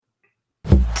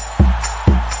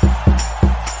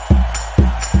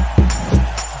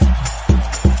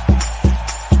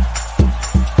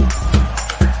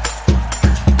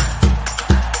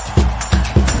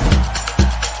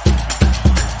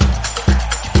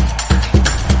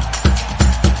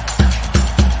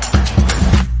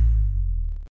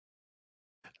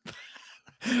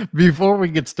Before we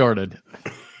get started,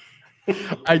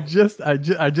 I just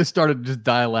started just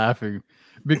die laughing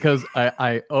because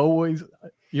I always,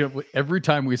 every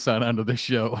time we sign onto the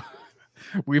show,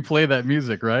 we play that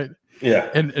music, right? Yeah.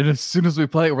 And as soon as we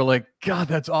play it, we're like, God,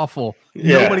 that's awful.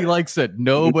 Yeah. Nobody likes it.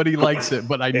 Nobody likes it.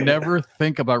 But I never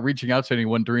think about reaching out to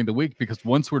anyone during the week because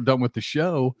once we're done with the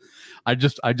show, I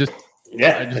just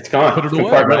it's gone. Put it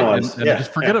away, right? And I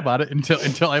just forget about it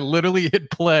until I literally hit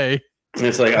play. And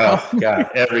it's like, oh God,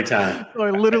 every time. So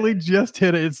I literally just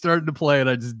hit it. It started to play, and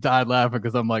I just died laughing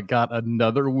because I'm like, God,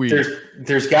 another week.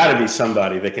 There's got to be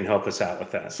somebody that can help us out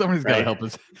with that. Somebody's got to help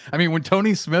us. I mean, when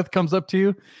Tony Smith comes up to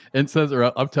you and says, or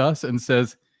up to us and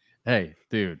says, "Hey,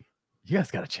 dude, you guys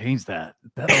got to change that.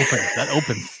 That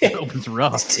opens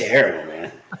rough." It's terrible,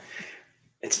 man.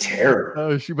 It's terrible.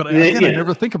 Oh, shoot. But I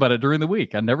never think about it during the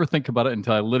week. I never think about it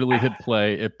until I literally hit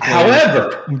play. It plays,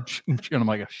 however, and I'm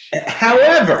like, oh, shit.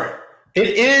 However, it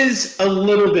is a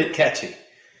little bit catchy.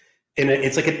 And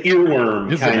it's like an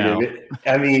earworm kind of.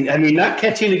 I mean, not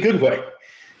catchy in a good way.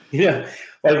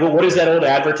 Like, what is that old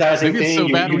advertising thing? So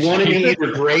you want to be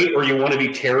either great or you want to be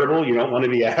terrible. You don't want to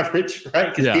be average,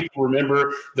 right? Because people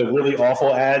remember the really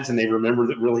awful ads and they remember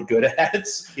the really good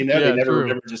ads. They never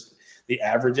remember just the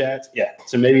average ads. Yeah.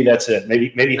 So maybe that's it.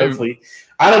 Maybe hopefully.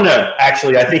 I don't know.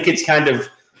 Actually, I think it's kind of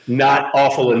not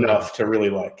awful enough to really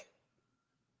like.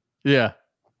 Yeah.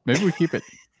 Maybe we keep it.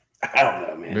 I don't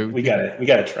know, man. We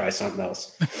gotta try something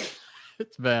else.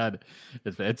 It's bad.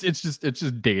 It's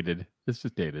just dated. It's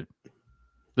just dated.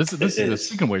 This is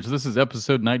speaking of which, this is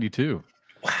episode 92.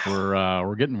 Wow.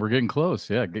 We're getting close.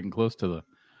 Yeah, getting close to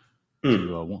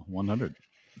the 100.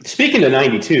 Speaking of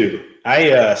 92,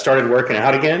 I started working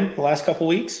out again the last couple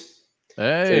weeks.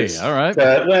 Hey, all right.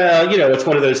 It's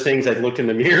one of those things. I looked in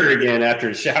the mirror again after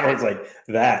the shower. It's like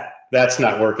that's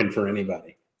not working for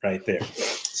anybody right there.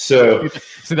 So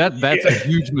that's a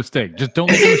huge mistake. Just don't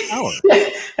look in the shower.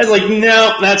 I was like,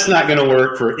 no, that's not going to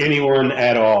work for anyone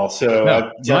at all. So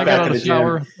I got out of the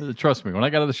shower. Trust me, when I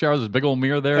got out of the shower, there's a big old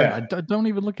mirror there. Yeah. I don't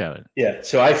even look at it. Yeah.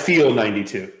 So I feel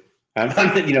 92. I'm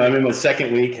in my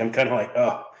second week. I'm kind of like,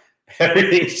 oh,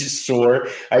 everything's just sore.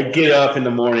 I get up in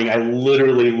the morning. I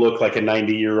literally look like a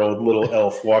 90-year-old little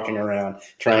elf walking around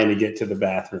trying to get to the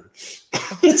bathroom.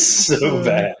 It's so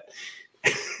bad.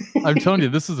 I'm telling you,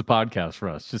 this is a podcast for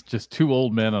us. Just two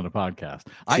old men on a podcast.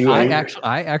 I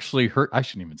actually heard. I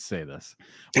shouldn't even say this.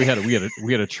 We had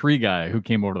a tree guy who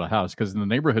came over to the house because in the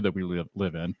neighborhood that we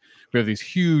live in, we have these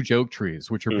huge oak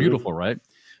trees, which are beautiful, right?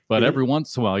 But every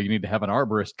once in a while, you need to have an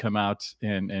arborist come out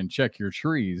and check your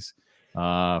trees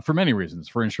for many reasons,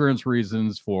 for insurance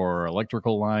reasons, for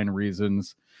electrical line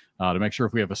reasons, to make sure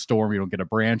if we have a storm, you don't get a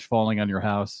branch falling on your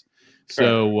house.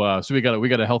 So we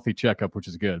got a healthy checkup, which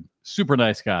is good. Super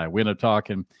nice guy. We end up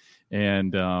talking,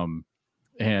 and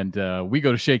we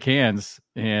go to shake hands,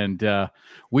 and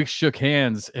we shook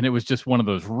hands, and it was just one of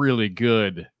those really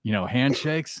good,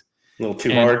 handshakes. A little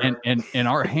too hard, and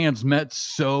our hands met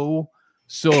so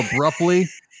abruptly.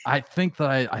 I think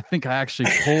I actually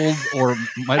pulled or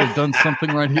might have done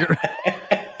something right here.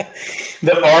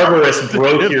 The arborist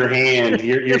broke your hand.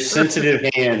 Your sensitive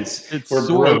hands were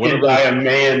broken by a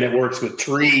man that works with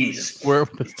trees. Where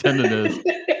the tendon is.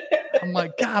 I'm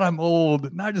like, God, I'm old.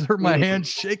 And I just hurt my hand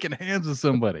shaking hands with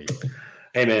somebody.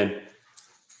 Hey, man.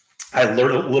 I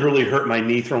literally hurt my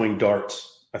knee throwing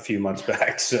darts a few months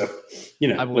back. So,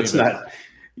 let's not,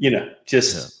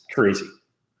 crazy.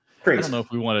 I don't know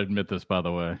if we want to admit this, by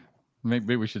the way.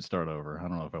 Maybe we should start over. I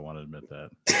don't know if I want to admit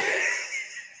that.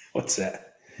 What's that?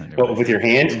 Anyway. What, with your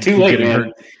hand? Too late, man.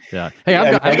 Hurt. Yeah. Hey,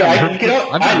 I've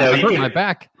hurt my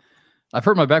back. I've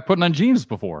hurt my back putting on jeans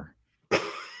before.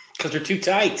 Because they're too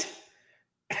tight.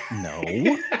 No,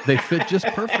 they fit just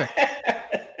perfect.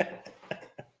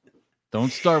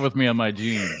 Don't start with me on my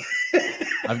jeans.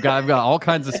 I've got all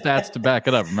kinds of stats to back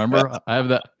it up. Remember, I have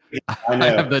that. I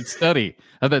have that study.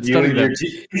 Done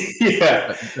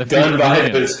by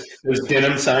those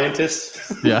denim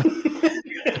scientists. Yeah.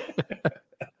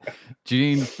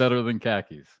 Jeans better than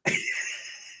khakis.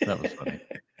 That was funny.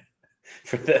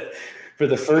 For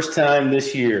the first time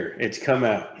this year, it's come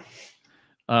out.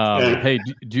 Hey,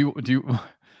 do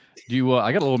you?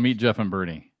 I got a little Meet Jeff and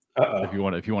Bernie. If you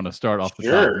want to start off the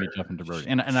top, Meet Jeff and Bernie,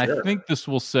 and I think this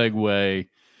will segue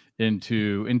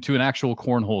into an actual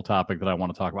cornhole topic that I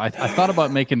want to talk about. I thought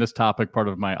about making this topic part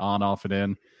of my on, off, and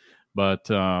in, but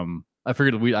I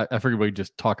figured we'd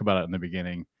just talk about it in the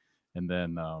beginning, and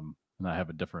then and I have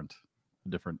a different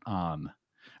on.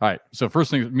 All right. So first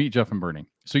thing, Meet Jeff and Bernie.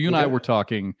 So you and I were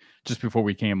talking just before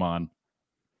we came on.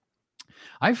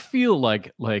 I feel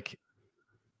like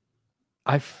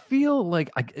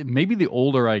maybe the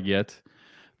older I get,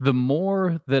 the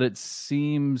more that it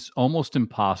seems almost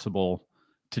impossible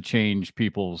to change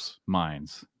people's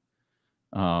minds,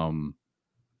 and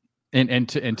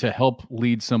to help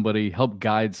lead somebody, help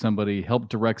guide somebody, help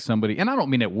direct somebody. And I don't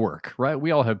mean at work, right?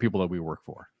 We all have people that we work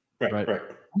for, right?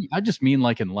 I just mean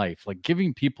like in life, like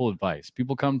giving people advice.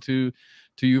 People come to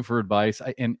you for advice,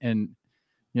 I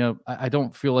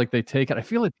don't feel like they take it. I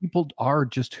feel like people are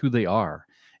just who they are,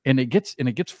 and it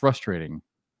gets frustrating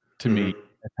to me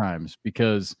at times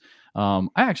because I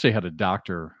actually had a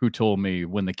doctor who told me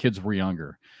when the kids were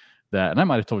younger that, and I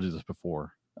might have told you this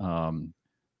before.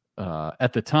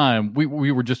 At the time,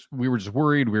 we were just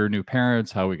worried. We were new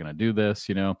parents. How are we going to do this?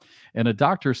 And a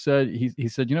doctor said, he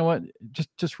said, you know what,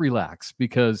 just relax,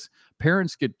 because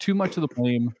parents get too much of the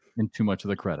blame and too much of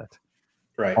the credit.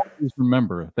 Right. Always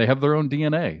remember, they have their own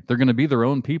DNA. They're going to be their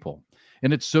own people.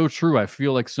 And it's so true. I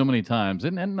feel like so many times,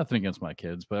 and nothing against my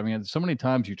kids, but I mean, so many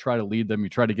times you try to lead them, you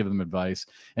try to give them advice,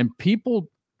 and people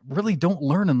really don't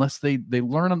learn unless they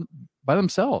learn by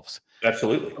themselves.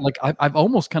 Absolutely. Like I've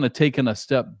almost kind of taken a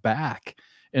step back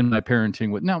in my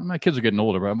parenting now my kids are getting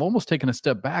older, but I've almost taken a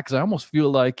step back because I almost feel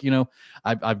like,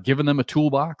 I've given them a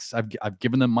toolbox. I've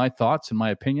given them my thoughts and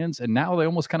my opinions, and now they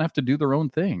almost kind of have to do their own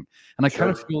thing. And I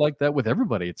kind of feel like that with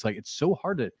everybody. It's like, it's so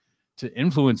hard to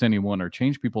influence anyone or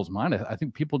change people's mind. I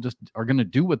think people just are going to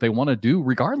do what they want to do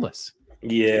regardless.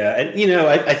 Yeah. And,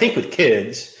 I think with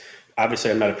kids, obviously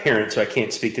I'm not a parent, so I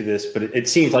can't speak to this, but it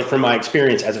seems like from my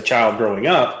experience as a child growing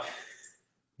up,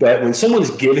 that when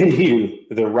someone's giving you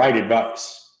the right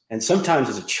advice, and sometimes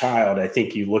as a child, I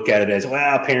think you look at it as,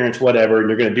 well, parents, whatever, and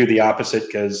you're going to do the opposite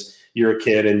because you're a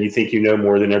kid and you think you know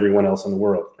more than everyone else in the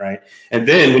world, right? And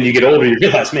then when you get older, you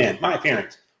realize, man, my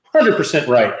parents, 100%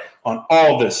 right on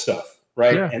all this stuff,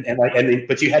 right? Yeah.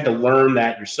 But you had to learn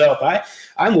that yourself.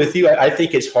 I'm with you. I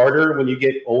think it's harder when you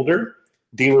get older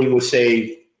dealing with,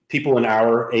 say, people in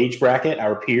our age bracket,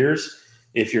 our peers,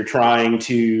 if you're trying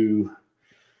to,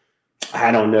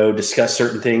 I don't know, discuss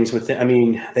certain things with them. I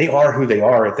mean, they are who they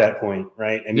are at that point,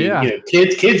 right? I mean,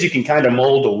 kids you can kind of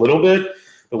mold a little bit,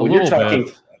 but when you're talking,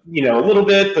 a little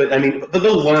bit, but I mean, but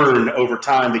they'll learn over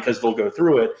time because they'll go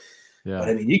through it. Yeah. But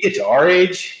I mean, you get to our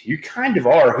age, you kind of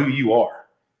are who you are,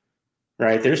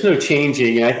 right? There's no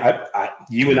changing.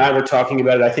 You and I were talking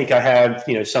about it. I think I have,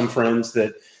 some friends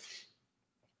that,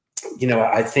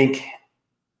 I think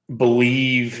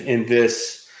believe in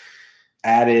this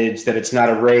adage that it's not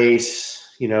a race,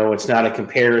 it's not a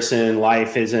comparison.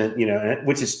 Life isn't,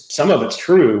 which is, some of it's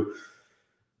true,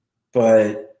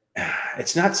 but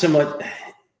it's not so much.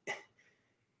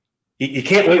 You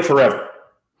can't wait forever.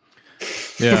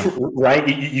 Yeah. Right.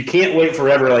 You can't wait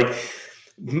forever. Like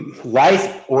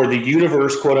life or the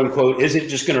universe, quote unquote, isn't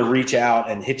just going to reach out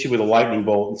and hit you with a lightning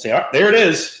bolt and say, oh, there it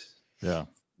is. Yeah.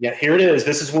 Yeah. Here it is.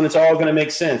 This is when it's all going to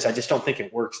make sense. I just don't think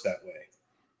it works that way.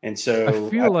 And so I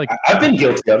feel like I've been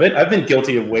guilty of it. I've been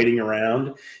guilty of waiting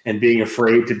around and being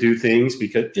afraid to do things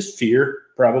because just fear,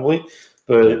 probably.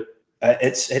 But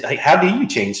it's like, how do you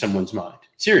change someone's mind?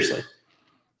 Seriously.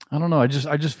 I don't know. I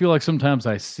just feel like sometimes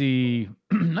I see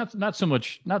not so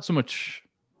much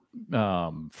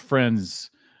friends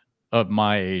of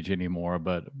my age anymore,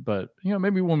 but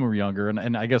maybe when we were younger,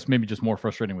 and I guess maybe just more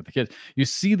frustrating with the kids. You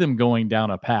see them going down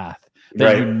a path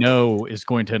that is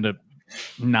going to end up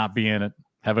not being it.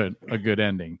 Have a good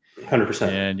ending. 100%.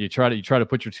 And you try to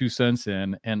I your 2 cents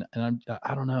in, and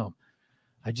I don't know.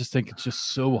 I just think it's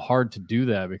just so hard to do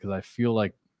that because I feel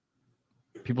like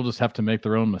people just have to make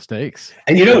their own mistakes.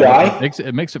 And you know why?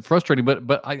 It makes it frustrating,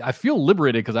 but I feel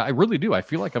liberated because I really do. I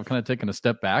feel like I've kind of taken a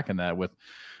step back in that with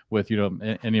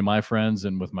any of my friends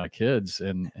and with my kids.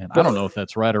 And I don't know if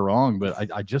that's right or wrong,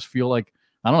 but I just feel like,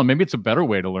 I don't know, maybe it's a better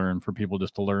way to learn for people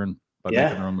just to learn by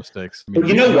making their own mistakes. I mean, but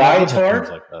you know why it's hard?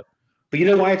 Like that. But you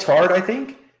know why it's hard, I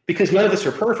think? Because none of us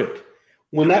are perfect.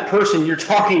 When that person you're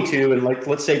talking to and, like,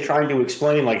 let's say trying to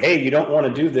explain, like, hey, you don't want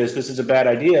to do this. This is a bad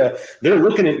idea. They're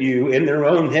looking at you in their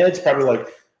own heads, probably like,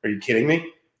 are you kidding me?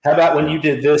 How about when you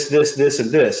did this, this, this,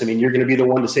 and this? I mean, you're going to be the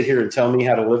one to sit here and tell me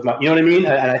how to live my, you know what I mean?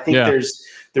 And I think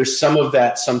there's some of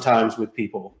that sometimes with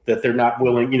people that they're not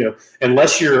willing,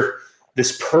 unless you're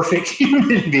this perfect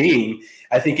human being,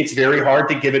 I think it's very hard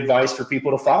to give advice for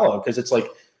people to follow because it's like,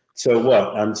 so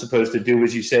what? I'm supposed to do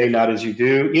as you say, not as you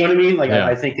do. You know what I mean? Like,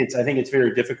 I think it's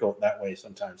very difficult that way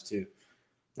sometimes too.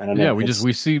 I don't know. Yeah,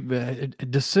 we see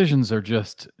decisions are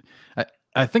just.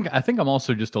 I think I'm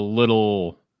also just a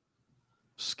little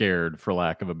scared, for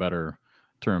lack of a better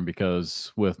term,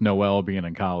 because with Noelle being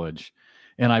in college,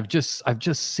 and I've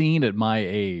just seen at my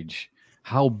age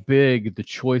how big the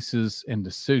choices and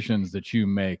decisions that you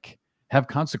make have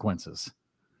consequences.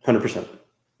 100%.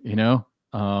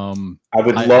 I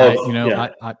would love,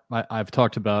 I've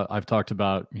talked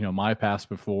about, my past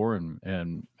before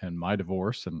and my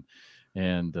divorce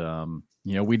and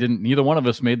neither one of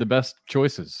us made the best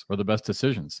choices or the best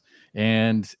decisions,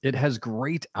 and it has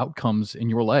great outcomes in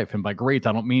your life. And by great,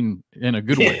 I don't mean in a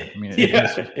good way. I mean,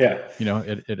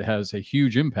 it has a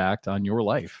huge impact on your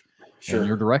life and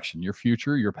your direction, your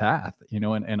future, your path,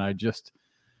 and I just,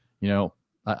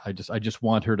 I just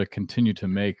want her to continue to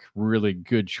make really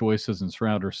good choices and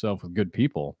surround herself with good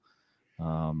people.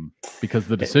 Because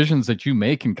the decisions that you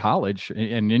make in college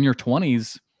and in your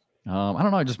 20s, I don't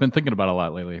know, I've just been thinking about it a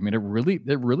lot lately. I mean, it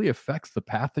really affects the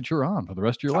path that you're on for the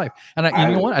rest of your life. And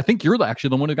you know what? I think you're actually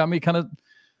the one who got me kind of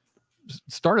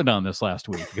started on this last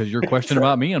week, because your question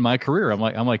about me and my career. I'm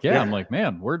like, I'm like,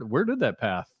 man, where did that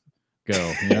path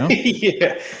go? Yeah.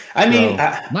 I mean,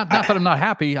 not that I'm not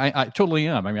happy. I totally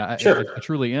am. I mean, I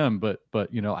truly am. But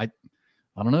I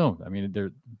don't know. I mean,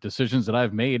 there decisions that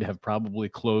I've made have probably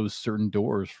closed certain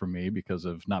doors for me because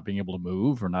of not being able to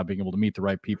move or not being able to meet the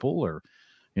right people, or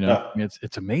I mean,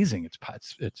 it's amazing. It's kind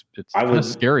of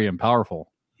scary and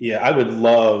powerful. Yeah, I would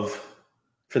love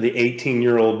for the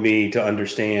 18-year-old me to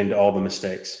understand all the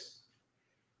mistakes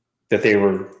that they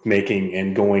were making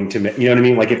and going to make. You know what I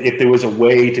mean? Like if there was a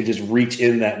way to just reach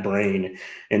in that brain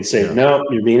and say, no,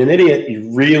 you're being an idiot. You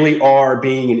really are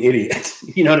being an idiot.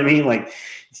 You know what I mean? Like,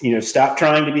 stop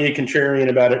trying to be a contrarian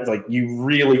about it. Like, you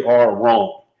really are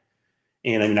wrong.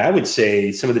 And I mean, I would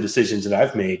say some of the decisions that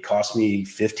I've made cost me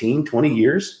 15, 20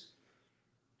 years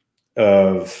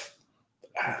of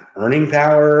earning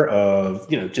power, of,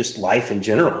 just life in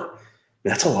general.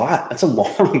 That's a lot. That's a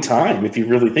long time if you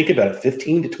really think about it.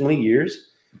 15 to 20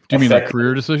 years. Do you mean like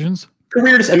career decisions? I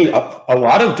mean, a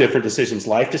lot of different decisions,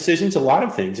 life decisions, a lot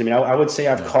of things. I mean, I would say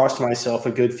I've cost myself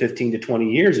a good 15 to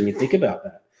 20 years. I mean, think about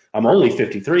that. I'm only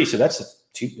 53, so that's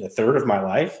a third of my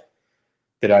life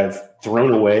that I've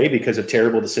thrown away because of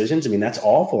terrible decisions. I mean, that's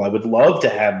awful. I would love to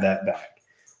have that back,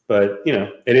 but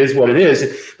it is what it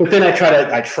is. But then I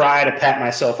try to pat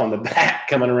myself on the back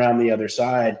coming around the other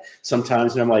side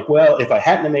sometimes, and I'm like, well, if I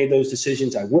hadn't have made those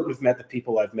decisions, I wouldn't have met the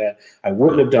people I've met. I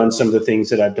wouldn't have done some of the things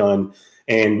that I've done.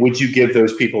 And would you give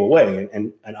those people away?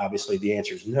 And obviously the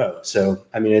answer is no. So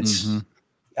I mean,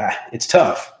 it's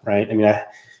tough, right? I mean,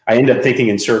 I end up thinking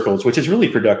in circles, which is really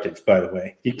productive, by the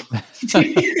way. You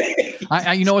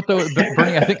know what though,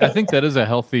 Bernie? I think that is a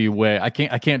healthy way. I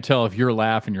can't tell if your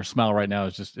laugh and your smile right now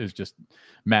is just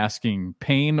masking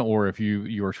pain, or if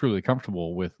you are truly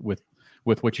comfortable with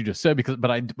what you just said.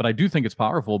 But I do think it's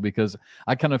powerful, because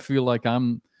I kind of feel like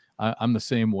I'm the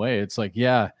same way. It's like,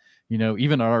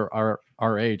 even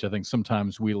our age, I think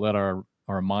sometimes we let our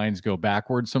minds go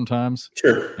backwards sometimes,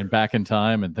 and back in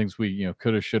time, and things we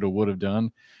could have, should have, would have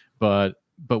done, but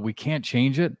we can't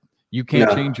change it. You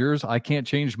can't change yours. I can't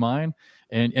change mine.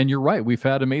 And you're right. We've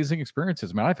had amazing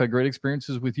experiences. I mean, I've had great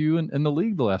experiences with you in the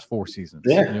league the last 4 seasons.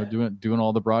 Yeah. Doing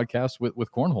all the broadcasts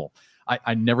with Cornhole.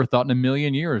 I never thought in a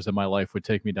million years that my life would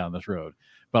take me down this road.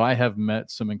 But I have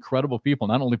met some incredible people.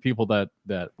 Not only people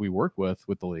that we work with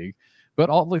the league, but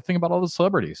all the thing about all the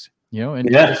celebrities.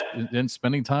 And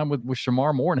spending time with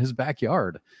Shamar Moore in his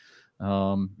backyard.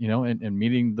 And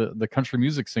meeting the country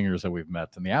music singers that we've met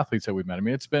and the athletes that we've met. I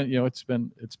mean, it's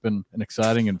been an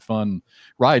exciting and fun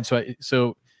ride.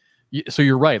 So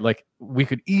you're right. Like, we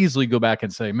could easily go back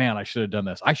and say, man, I should have done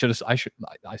this. I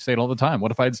say it all the time.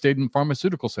 What if I had stayed in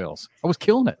pharmaceutical sales? I was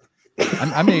killing it.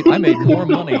 I made more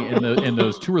money in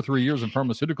those 2 or 3 years in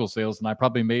pharmaceutical sales than I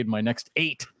probably made my next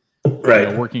 8,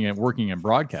 right. Working in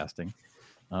broadcasting.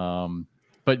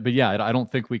 But yeah, I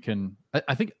don't think we can.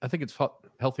 I think it's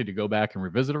healthy to go back and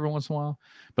revisit every once in a while.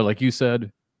 But like you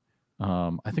said,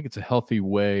 I think it's a healthy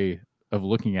way of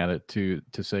looking at it to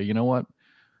say, you know what,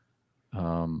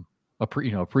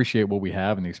 appreciate what we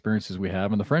have and the experiences we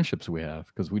have and the friendships we have,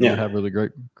 because we do have really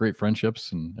great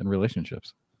friendships and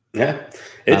relationships. Yeah,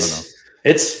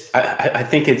 I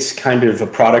think it's kind of a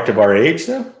product of our age,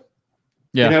 though.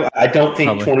 Yeah, I don't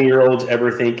think 20-year-olds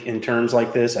ever think in terms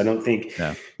like this. I don't think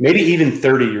maybe even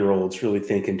 30-year-olds really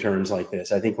think in terms like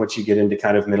this. I think once you get into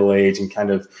kind of middle age and kind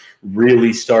of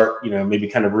really start, maybe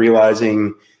kind of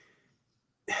realizing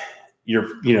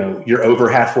you're over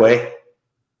halfway.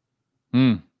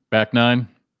 Back 9.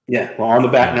 Yeah, well, on the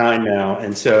back 9 now,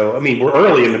 and so I mean, we're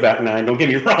early in the back 9. Don't get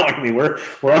me wrong. I mean, we're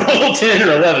on hole 10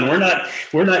 or 11.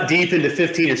 We're not deep into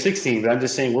 15 or 16. But I'm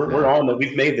just saying we're on that.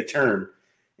 We've made the turn.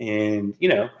 And,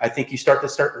 I think you start,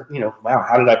 wow,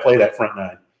 how did I play that front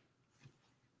 9?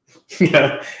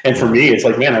 And for me, it's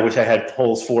like, man, I wish I had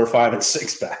holes 4, 5, and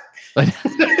 6 back.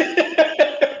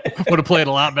 would have played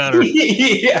a lot better.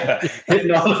 Yeah,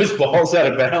 hitting all those balls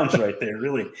out of bounds right there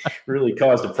really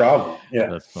caused a problem. Yeah,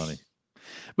 that's funny.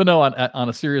 But no, on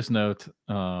a serious note,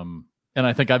 and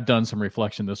I think I've done some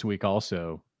reflection this week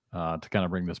also to kind of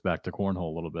bring this back to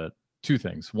cornhole a little bit. Two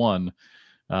things. One,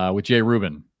 with Jay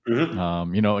Rubin,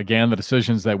 again, the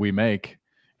decisions that we make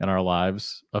in our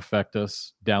lives affect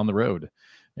us down the road.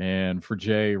 And for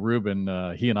Jay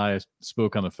Rubin, he and I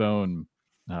spoke on the phone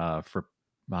for,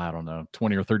 I don't know,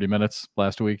 20 or 30 minutes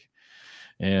last week.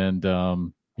 And,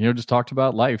 just talked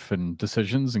about life and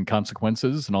decisions and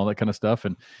consequences and all that kind of stuff.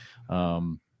 And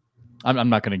I'm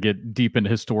not going to get deep into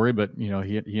his story, but,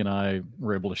 he and I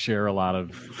were able to share a lot of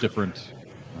different,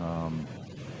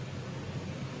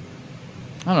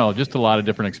 just a lot of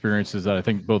different experiences that I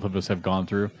think both of us have gone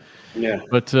through. Yeah.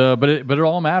 But it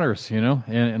all matters,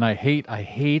 and I hate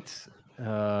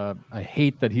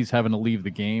that he's having to leave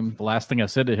the game. The last thing I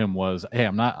said to him was, "Hey,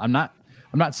 I'm not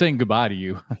saying goodbye to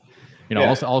you.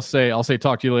 I'll say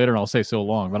talk to you later, and I'll say so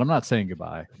long, but I'm not saying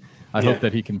goodbye. I hope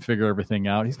that he can figure everything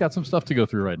out. He's got some stuff to go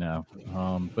through right now.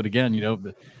 But again,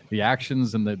 the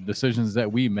actions and the decisions that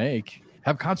we make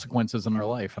have consequences in our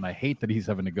life, and I hate that he's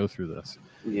having to go through this.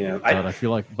 Yeah, but I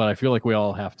feel like we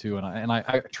all have to, and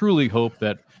I truly hope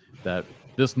that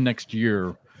this next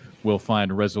year will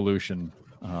find resolution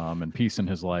and peace in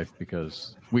his life,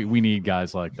 because we need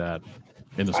guys like that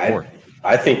in the sport.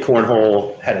 I think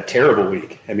cornhole had a terrible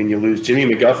week. I mean, you lose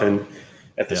Jimmy McGuffin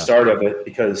at the start of it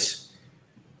because.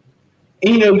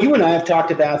 And, you and I have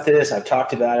talked about this. I've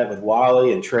talked about it with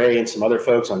Wally and Trey and some other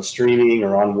folks on streaming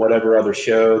or on whatever other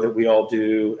show that we all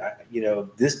do.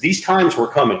 These times were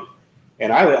coming.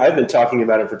 And I've been talking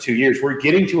about it for 2 years. We're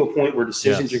getting to a point where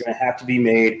decisions are going to have to be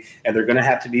made, and they're going to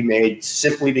have to be made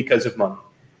simply because of money.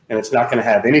 And it's not going to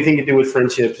have anything to do with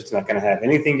friendships. It's not going to have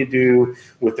anything to do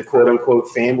with the quote-unquote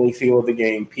family feel of the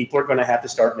game. People are going to have to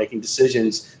start making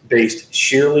decisions based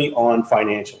sheerly on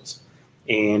financials.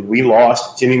 And we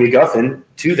lost Jimmy McGuffin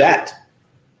to that.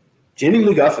 Jimmy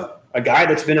McGuffin, a guy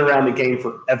that's been around the game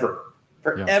forever.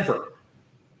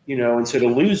 And so to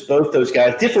lose both those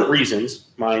guys, different reasons,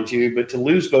 mind you, but to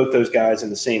lose both those guys in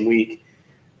the same week,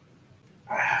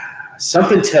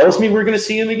 something tells me we're going to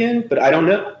see him again, but I don't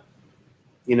know.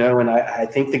 And I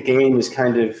think the game is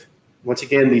kind of, once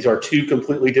again, these are two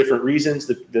completely different reasons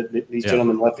that these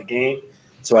gentlemen left the game.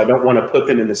 So I don't want to put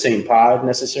them in the same pod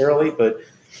necessarily, but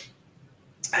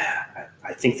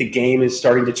I think the game is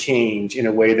starting to change in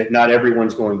a way that not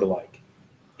everyone's going to like.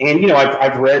 And,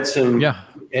 I've read some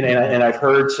and I've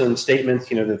heard some statements,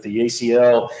 that the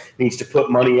ACL needs to put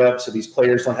money up so these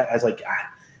players don't have – I was like,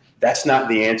 that's not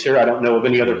the answer. I don't know of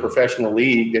any other professional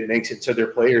league that makes it so their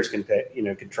players can pay,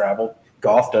 can travel.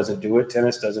 Golf doesn't do it.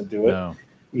 Tennis doesn't do it. No.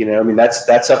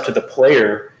 That's up to the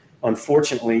player,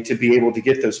 unfortunately, to be able to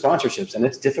get those sponsorships, and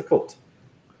it's difficult.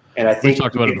 And I think we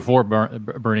talked about it before,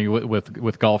 Bernie,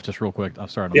 with golf. Just real quick, I'm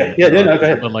sorry. No, go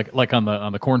ahead. But like on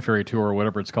the Corn Ferry Tour or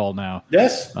whatever it's called now.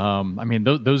 Yes.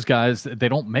 Those guys, they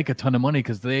don't make a ton of money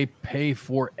because they pay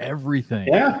for everything.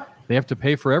 Yeah. They have to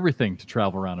pay for everything to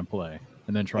travel around and play,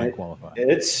 and then try and qualify.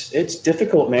 It's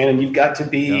difficult, man, and you've got to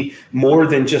be more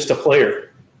than just a player.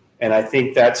 And I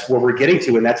think that's where we're getting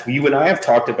to, and that's you and I have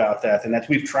talked about that, and that's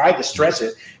we've tried to stress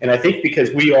it. And I think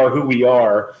because we are who we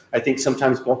are, I think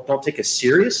sometimes don't take us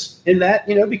serious in that,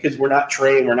 because we're not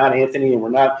Trey and we're not Anthony and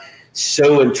we're not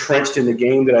so entrenched in the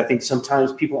game that I think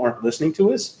sometimes people aren't listening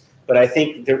to us. But I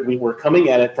think that we were coming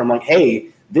at it from like, hey,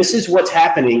 this is what's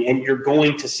happening, and you're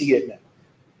going to see it now.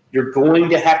 You're going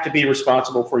to have to be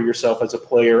responsible for yourself as a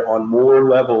player on more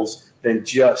levels than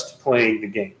just playing the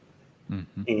game.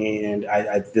 Mm-hmm.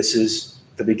 And this is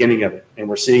the beginning of it, and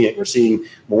we're seeing it. We're seeing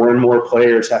more and more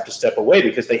players have to step away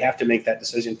because they have to make that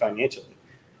decision financially,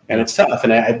 and it's tough.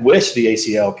 And I wish the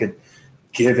ACL could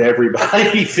give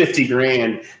everybody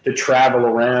 $50,000 to travel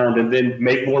around and then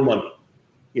make more money.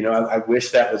 I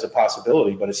wish that was a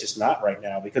possibility, but it's just not right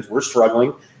now because we're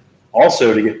struggling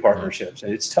also to get partnerships,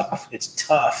 and it's tough. It's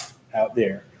tough out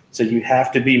there. So you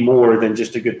have to be more than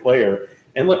just a good player.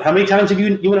 And look, how many times have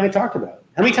you and I talked about it?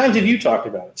 How many times have you talked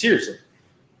about it? Seriously.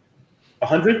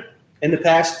 100 in the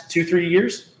past 2-3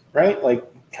 years, right? Like,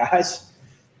 guys,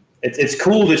 it's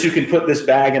cool that you can put this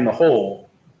bag in the hole,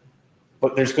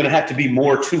 but there's going to have to be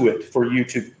more to it for you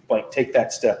to take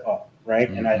that step up, right?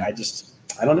 Mm-hmm. And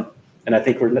I don't know. And I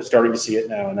think we're starting to see it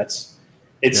now, and it's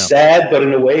sad, but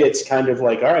in a way it's kind of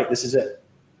like, all right, this is it.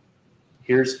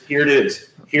 Here it is.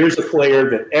 Here's a player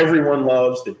that everyone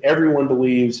loves, that everyone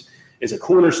believes is a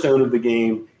cornerstone of the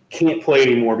game, can't play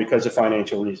anymore because of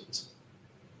financial reasons.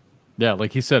 Yeah,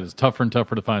 like he said, it's tougher and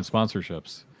tougher to find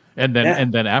sponsorships. And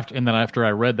then after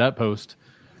I read that post,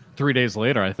 3 days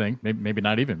later, I think, maybe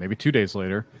not even, maybe 2 days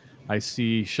later, I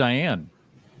see Cheyenne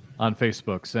on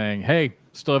Facebook saying, hey,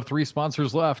 still have 3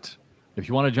 sponsors left if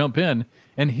you want to jump in.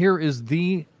 And here is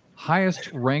the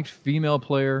highest ranked female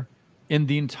player in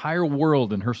the entire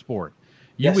world in her sport.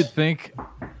 You would think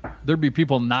there'd be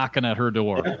people knocking at her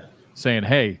door saying,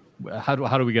 hey, how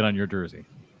do we get on your jersey?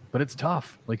 But it's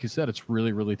tough. Like you said, it's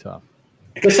really, really tough.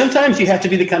 Because sometimes you have to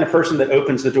be the kind of person that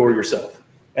opens the door yourself.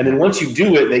 And then once you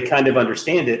do it, they kind of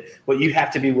understand it, but you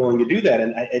have to be willing to do that.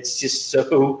 And it's just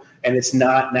so, and it's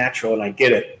not natural. And I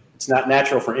get it. It's not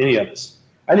natural for any of us.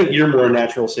 I think you're more a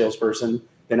natural salesperson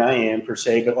than I am per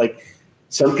se, but like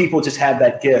some people just have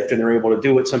that gift and they're able to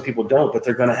do it. Some people don't, but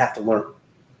they're going to have to learn.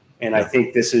 And I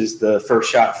think this is the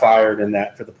first shot fired in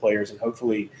that for the players. And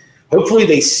hopefully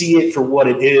they see it for what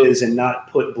it is and not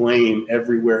put blame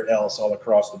everywhere else all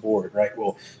across the board, right?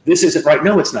 Well, this isn't right.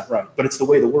 No, it's not right, but it's the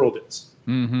way the world is.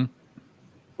 Mm-hmm.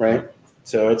 Right?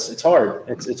 So it's hard.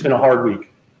 It's been a hard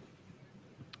week.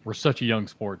 We're such a young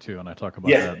sport too, and I talk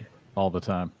about that all the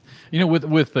time. You know,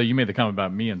 with you made the comment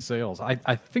about me and sales.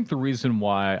 I think the reason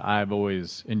why I've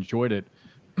always enjoyed it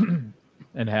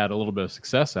and had a little bit of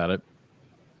success at it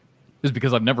is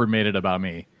because I've never made it about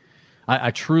me.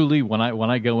 I truly, when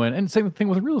I go in, and same thing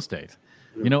with real estate.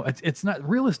 You know, it's not,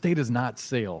 real estate is not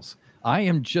sales. I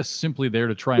am just simply there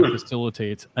to try and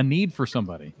facilitate a need for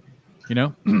somebody. You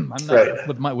know, I'm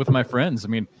not with my friends. I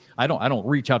mean, I don't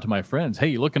reach out to my friends. Hey,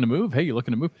 you looking to move? Hey, you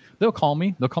looking to move? They'll call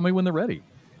me. They'll call me when they're ready.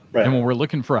 Right. And when we're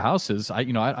looking for houses, I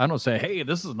don't say, hey,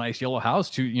 this is a nice yellow house,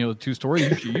 2-story.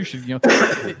 You should,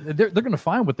 they're going to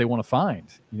find what they want to find.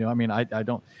 You know, I mean, I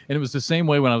don't, and it was the same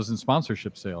way when I was in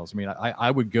sponsorship sales. I mean,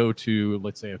 I would go to,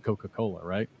 let's say, a Coca-Cola,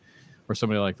 right? Or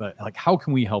somebody like that. Like, how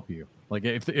can we help you? Like,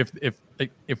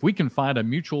 if we can find a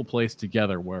mutual place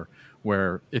together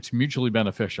where it's mutually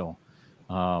beneficial,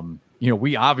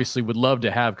 we obviously would love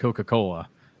to have Coca-Cola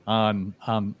on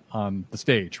the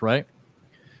stage, right?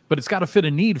 But it's got to fit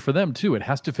a need for them too. It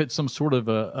has to fit some sort of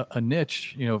a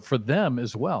niche, for them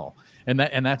as well. And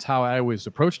that's how I always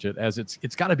approached it, as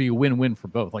it's got to be a win-win for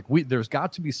both. Like there's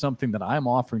got to be something that I'm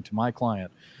offering to my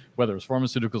client, whether it's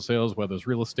pharmaceutical sales, whether it's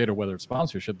real estate, or whether it's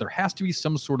sponsorship. There has to be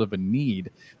some sort of a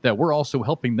need that we're also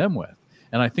helping them with.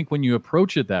 And I think when you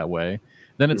approach it that way,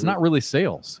 then it's not really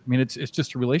sales. I mean, it's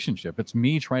just a relationship. It's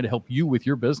me trying to help you with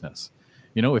your business.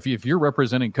 If you're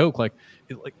representing Coke,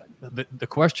 the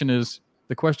question is,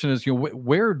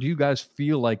 where do you guys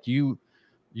feel like you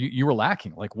were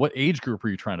lacking? Like, what age group are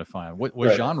you trying to find? What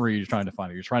genre are you trying to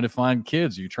find? Are you trying to find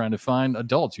kids? Are you trying to find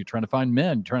adults? Are you trying to find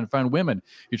men? Are you trying to find women?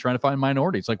 Are you trying to find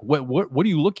minorities? Like, what are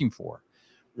you looking for?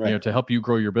 Right. To help you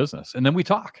grow your business. And then we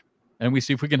talk and we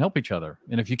see if we can help each other.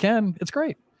 And if you can, it's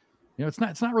great. It's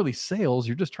not really sales.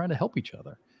 You're just trying to help each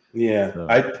other. Yeah. So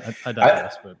I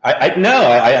digress, but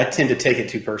I tend to take it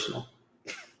too personal.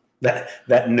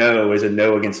 That no is a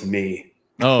no against me.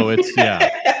 Oh, it's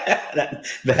that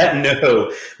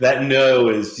no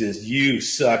is just, you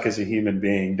suck as a human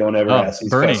being. Don't ever ask these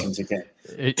questions again.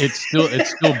 It still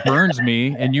burns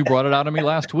me. And you brought it out of me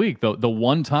last week. The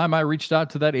one time I reached out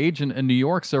to that agent in New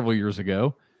York several years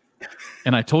ago,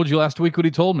 and I told you last week what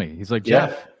he told me. He's like,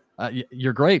 Jeff,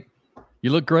 you're great. You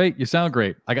look great. You sound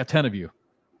great. I got 10 of you.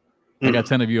 I got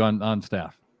 10 of you on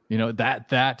staff.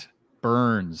 That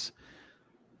burns.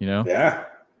 Yeah.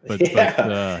 But like that.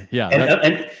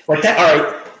 All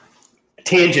right,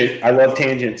 tangent. I love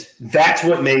tangents. That's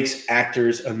what makes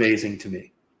actors amazing to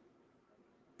me,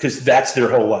 because that's their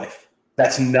whole life.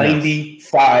 That's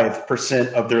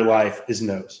 95% of their life is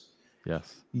no's.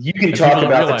 Yes. You can talk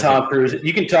about the Tom Cruise.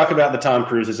 You can talk about the Tom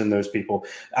Cruises and those people.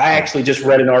 I actually just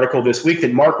read an article this week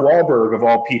that Mark Wahlberg, of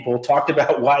all people, talked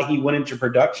about why he went into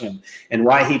production and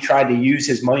why he tried to use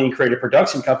his money and create a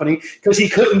production company, because he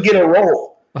couldn't get a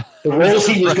role. The roles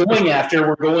he was going after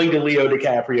were going to Leo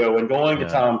DiCaprio and going to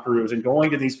Tom Cruise and going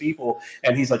to these people.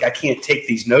 And he's like, I can't take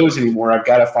these no's anymore. I've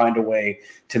got to find a way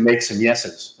to make some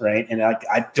yeses. Right. And I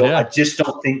just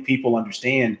don't think people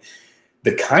understand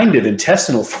the kind of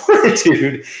intestinal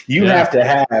fortitude you have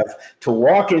to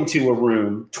walk into a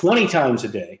room 20 times a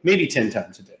day, maybe 10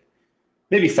 times a day,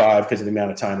 maybe 5 because of the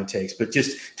amount of time it takes, but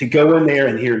just to go in there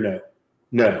and hear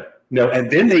no.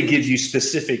 And then they give you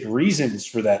specific reasons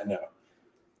for that no.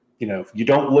 You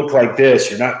don't look like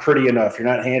this. You're not pretty enough. You're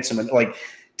not handsome. And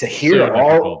to hear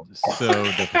so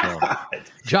difficult.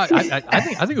 Josh, I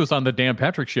think it was on the Dan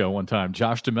Patrick show one time.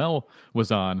 Josh Duhamel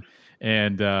was on,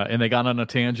 and they got on a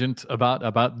tangent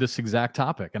about this exact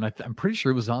topic. And I'm pretty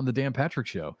sure it was on the Dan Patrick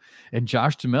show. And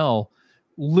Josh Duhamel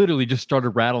literally just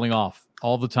started rattling off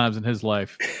all the times in his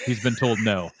life he's been told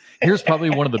no. Here's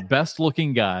probably one of the best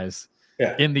looking guys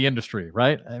in the industry,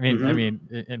 right? I mean,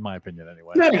 in my opinion,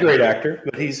 anyway. Not a great actor,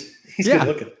 but he's good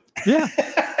looking. Yeah,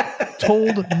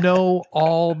 told no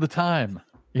all the time,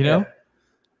 you know.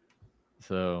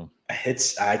 So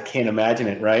I can't imagine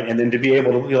it, right? And then to be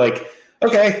able to be like,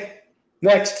 okay,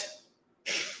 next.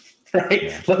 Right.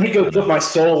 Yeah, let me go put my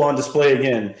soul on display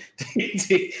again.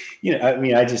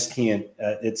 I just can't.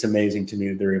 It's amazing to me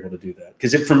that they're able to do that.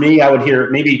 Because for me, I would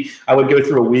go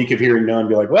through a week of hearing no and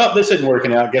be like, well, this isn't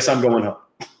working out. Guess I'm going home.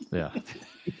 Yeah.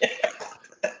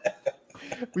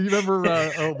 Well, you remember?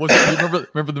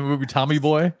 Remember the movie Tommy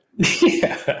Boy?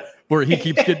 Yeah. Where he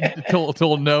keeps getting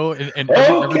told no, and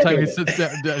every time he sits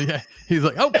down, he's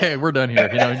like, "Okay, we're done here."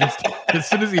 You know, just as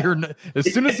soon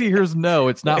as he hears no,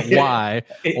 it's not why,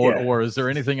 or is there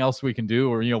anything else we can do,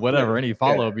 or whatever, any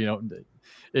follow up.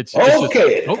 It's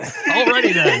okay. Just,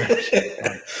 alrighty then.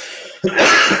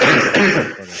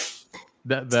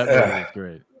 that movie was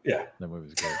great. Yeah, that movie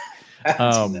was great.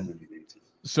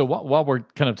 So while we're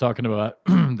kind of talking about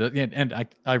and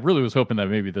I really was hoping that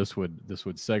maybe this would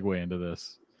segue into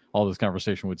this. All this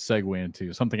conversation would segue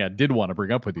into something I did want to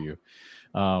bring up with you.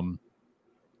 And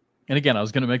again, I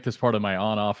was going to make this part of my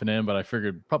on, off, and in, but I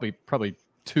figured probably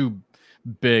too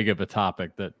big of a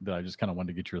topic that I just kind of wanted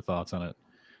to get your thoughts on it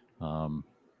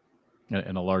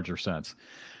in a larger sense.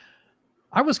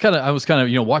 I was kind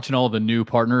of watching all the new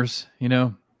partners,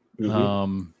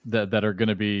 that are going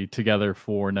to be together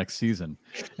for next season.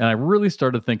 And I really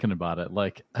started thinking about it.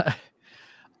 Like,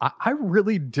 I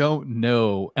really don't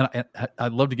know, and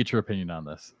I'd love to get your opinion on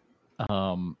this.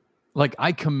 Like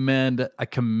I commend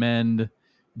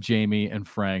Jamie and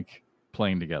Frank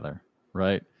playing together,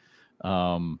 right?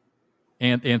 And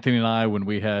Anthony and I, when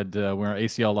we were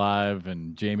ACL Live,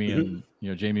 and Jamie and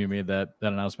Jamie made that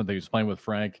announcement that he was playing with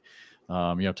Frank.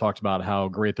 Talked about how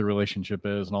great the relationship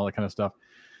is and all that kind of stuff,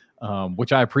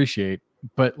 which I appreciate.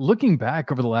 But looking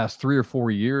back over the last 3 or 4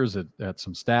 years at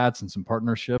some stats and some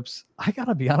partnerships, I got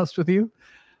to be honest with you.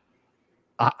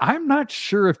 I'm not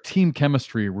sure if team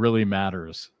chemistry really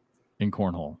matters in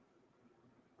cornhole.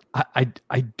 I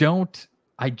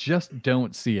just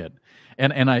don't see it.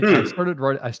 And I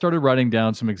started writing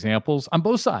down some examples on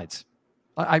both sides.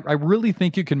 I really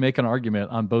think you can make an argument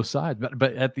on both sides,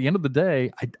 but at the end of the day,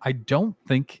 I don't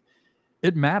think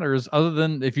it matters, other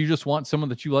than if you just want someone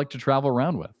that you like to travel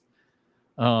around with.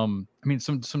 Some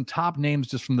top names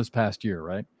just from this past year,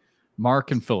 right?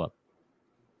 Mark and Philip.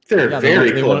 They're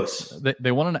very close.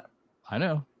 They won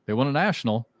a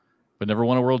national, but never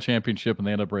won a world championship, and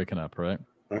they end up breaking up, right?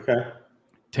 Okay.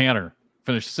 Tanner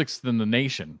finished 6th in the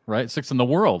nation, right? 6th in the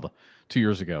world 2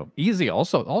 years ago. Easy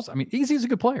also, Easy's a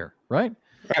good player, right?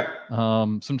 Right.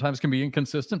 Sometimes can be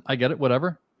inconsistent. I get it,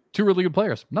 whatever. 2 really good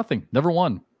players. Never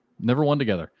won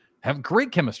together. Have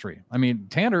great chemistry.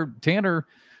 Tanner,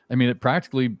 it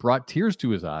practically brought tears to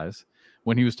his eyes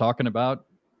when he was talking about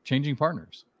changing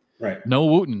partners. Right.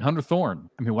 Noah Wooten, Hunter Thorne.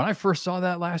 When I first saw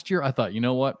that last year, I thought, you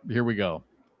know what? Here we go.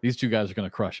 These 2 guys are going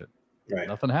to crush it. Right.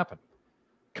 Nothing happened.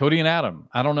 Cody and Adam.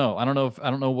 I don't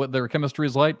know what their chemistry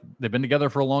is like. They've been together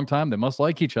for a long time. They must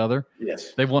like each other.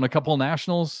 Yes. They've won a couple of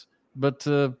nationals, but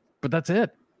that's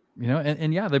it.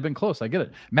 And they've been close. I get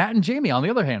it. Matt and Jamie, on the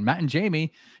other hand,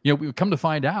 we've come to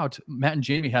find out Matt and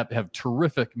Jamie have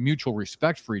terrific mutual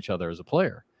respect for each other as a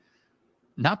player.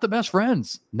 Not the best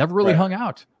friends, never really hung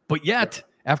out, but yet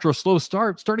after a slow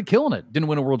start, started killing it. Didn't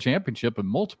win a world championship, but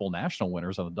multiple national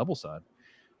winners on the double side.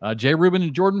 Jay Rubin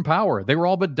and Jordan Power, they were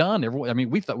all but done.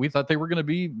 We thought they were going to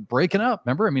be breaking up.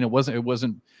 Remember? It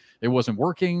wasn't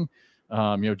working.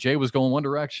 Jay was going one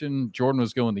direction, Jordan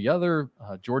was going the other.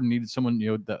 Jordan needed someone,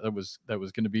 that was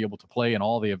going to be able to play in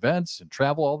all the events and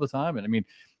travel all the time. And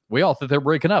we all thought they were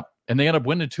breaking up, and they ended up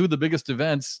winning 2 of the biggest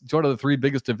events, sort of the 3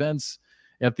 biggest events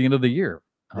at the end of the year.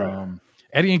 Right.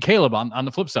 Eddie and Caleb on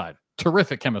the flip side,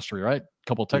 terrific chemistry, right? A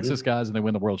couple of Texas guys, and they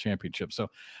win the world championship. So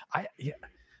I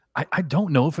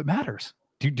don't know if it matters.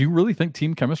 Do you really think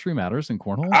team chemistry matters in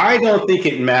cornhole? I don't think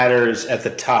it matters at the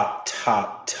top.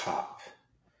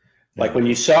 Like when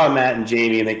you saw Matt and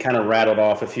Jamie, and they kind of rattled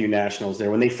off a few nationals there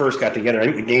when they first got together. I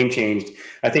think the game changed.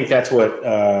 I think that's what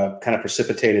kind of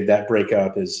precipitated that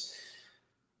breakup.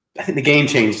 I think the game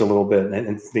changed a little bit,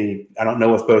 and I don't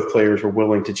know if both players were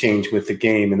willing to change with the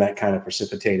game, and that kind of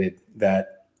precipitated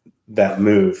that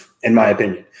move, in my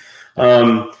opinion.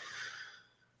 I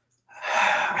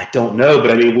don't know,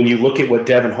 but when you look at what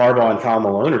Devin Harbaugh and Kyle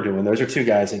Malone are doing, those are 2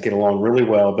 guys that get along really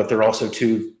well, but they're also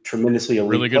 2 tremendously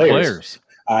elite really good players.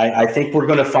 I think we're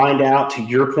going to find out, to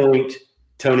your point,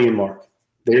 Tony and Mark.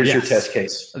 There's your test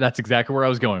case. That's exactly where I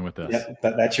was going with this. Yep,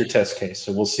 that's your test case.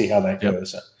 So we'll see how that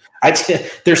goes.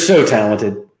 They're so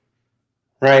talented.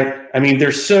 Right. I mean,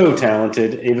 they're so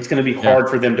talented. It's going to be hard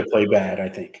for them to play bad, I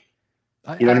think.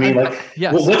 You know what I mean?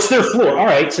 Yes. Well, what's their floor? All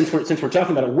right, since we're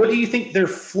talking about it, what do you think their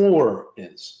floor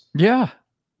is? Yeah.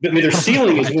 I mean, their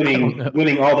ceiling is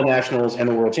winning all the nationals and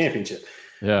the world championship.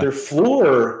 Yeah. Their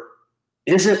floor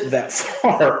isn't that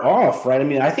far off, right? I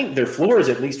mean, I think their floor is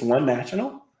at least one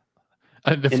national.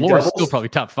 The floor is still probably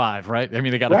top 5, right? I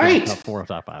mean, they got to be top 4 or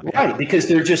top 5. Right, yeah. Because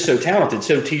they're just so talented.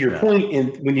 So to your point,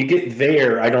 when you get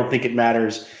there, I don't think it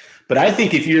matters. But I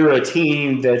think if you're a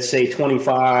team that's, say,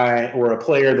 25 or a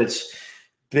player that's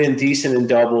been decent in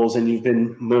doubles and you've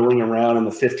been moving around in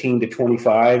the 15 to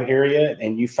 25 area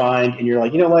and you're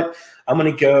like, you know what, I'm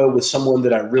going to go with someone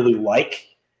that I really like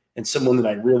and someone that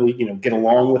I really, get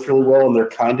along with really well, and they're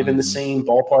kind of in the same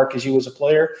ballpark as you as a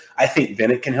player, I think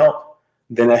then it can help.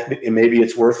 Then maybe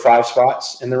it's worth 5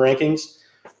 spots in the rankings.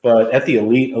 But at the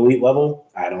elite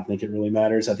level, I don't think it really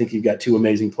matters. I think you've got 2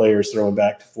 amazing players throwing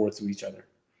back and forth to each other.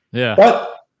 Yeah.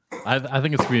 But I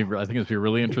think it's gonna be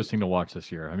really interesting to watch this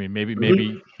year. I mean,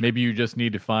 maybe you just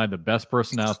need to find the best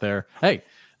person out there. Hey,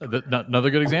 another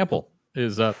good example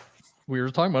is we were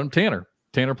talking about him,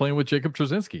 Tanner playing with Jacob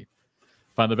Trzynski.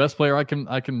 Find the best player I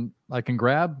can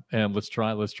grab, and let's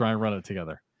try and run it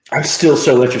together. I'm still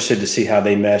so interested to see how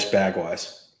they mesh bag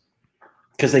wise,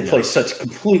 because they play such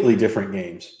completely different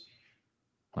games.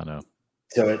 I know.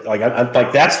 So I'm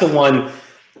like, that's the one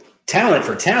talent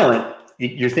for talent.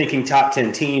 You're thinking top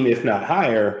 10 team, if not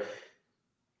higher.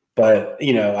 But,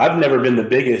 I've never been the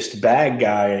biggest bag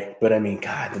guy. But, I mean,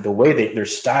 God, the way their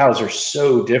styles are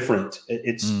so different.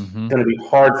 It's going to be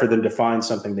hard for them to find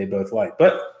something they both like.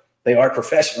 But they are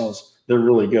professionals. They're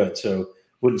really good. So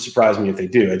wouldn't surprise me if they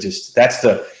do. That's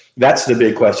the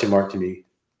big question mark to me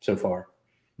so far.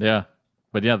 Yeah.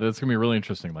 But, yeah, that's going to be really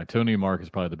interesting. Like, Tony and Mark is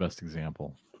probably the best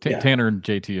example. Tanner and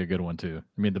JT a good one too.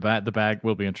 I mean, the bag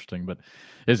will be interesting, but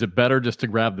is it better just to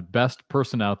grab the best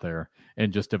person out there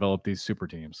and just develop these super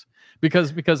teams?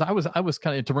 Because I was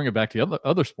kind of, to bring it back to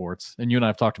other sports, and you and I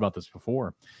have talked about this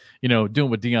before, doing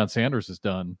what Deion Sanders has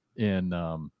done in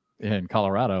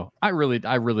Colorado. I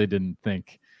really didn't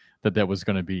think that was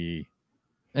going to be.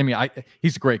 I mean,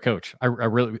 he's a great coach.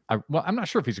 Well, I'm not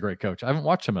sure if he's a great coach. I haven't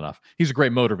watched him enough. He's a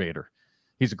great motivator.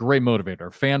 He's a great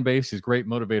motivator. Fan base. He's a great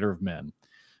motivator of men.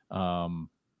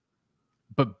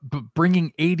 But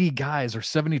bringing 80 guys or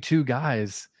 72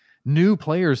 guys, new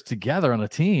players together on a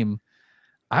team,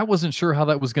 I wasn't sure how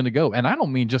that was going to go. And I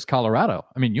don't mean just Colorado.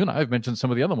 I mean, you and I have mentioned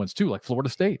some of the other ones too, like Florida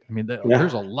State. I mean,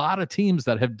 there's a lot of teams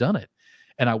that have done it,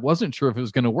 and I wasn't sure if it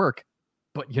was going to work.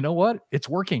 But you know what? It's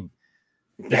working.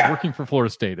 It's working for Florida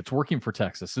State. It's working for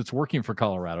Texas. It's working for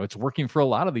Colorado. It's working for a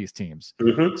lot of these teams.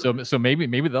 So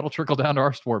maybe that'll trickle down to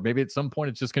our sport. Maybe at some point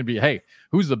it's just going to be, hey,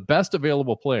 who's the best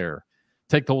available player?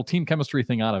 Take the whole team chemistry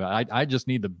thing out of it. I just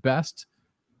need the best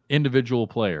individual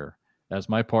player as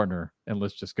my partner, and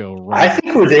let's just go run. I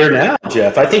think we're there now,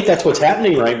 Jeff. I think that's what's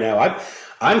happening right now.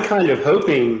 I'm kind of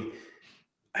hoping,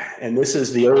 and this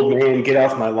is the old man get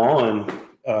off my lawn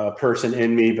person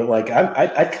in me, but like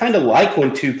I kind of like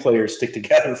when 2 players stick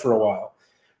together for a while,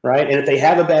 right? And if they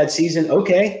have a bad season,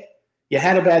 okay, you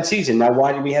had a bad season. Now,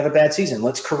 why did we have a bad season?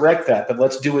 Let's correct that, but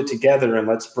let's do it together and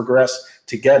let's progress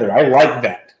together. I like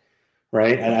that,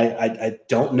 right? And I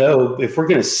don't know if we're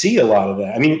going to see a lot of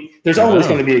that. I mean, there's always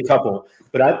going to be a couple,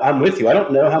 but I'm with you. I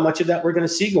don't know how much of that we're going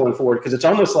to see going forward, because it's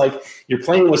almost like you're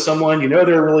playing with someone,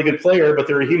 they're a really good player, but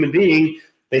they're a human being.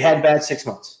 They had bad 6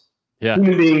 months. Yeah.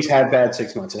 Human beings have bad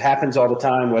 6 months. It happens all the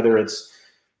time, whether it's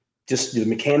just the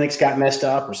mechanics got messed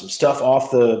up or some stuff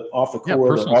off the court,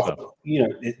 or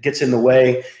it gets in the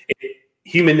way.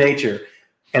 Human nature.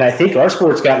 And I think our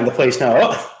sport's gotten to the place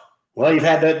now, well, you've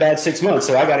had that bad 6 months,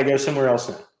 so I got to go somewhere else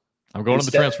now. I'm going to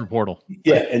the transfer portal.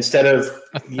 Yeah, instead of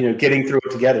getting through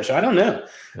it together. So I don't know.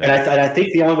 Yeah. And I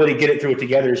think the only way to get it through it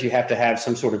together is you have to have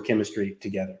some sort of chemistry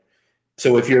together.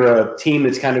 So if you're a team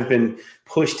that's kind of been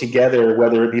pushed together,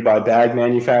 whether it be by bag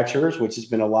manufacturers, which has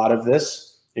been a lot of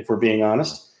this, if we're being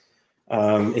honest,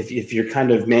 if you're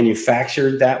kind of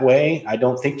manufactured that way, I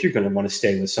don't think you're going to want to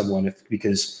stay with someone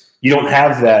because you don't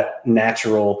have that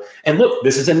natural. And look,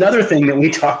 this is another thing that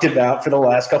we talked about for the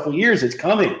last couple of years. It's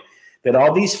coming, that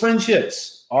all these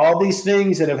friendships, all these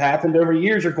things that have happened over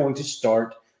years are going to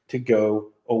start to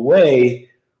go away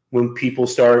when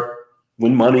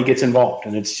money gets involved.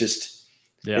 And it's just,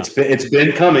 it's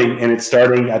been coming, and it's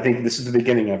starting. I think this is the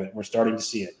beginning of it. We're starting to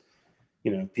see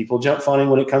it. People jump funny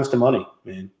when it comes to money,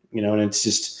 man. And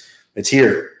it's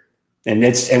here,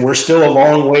 and we're still a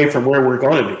long way from where we're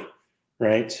going to be,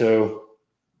 right? So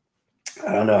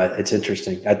I don't know. It's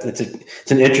interesting. It's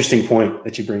an interesting point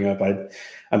that you bring up.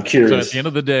 I'm curious. So at the end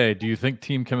of the day, do you think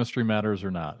team chemistry matters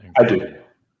or not? I do.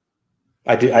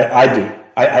 I do.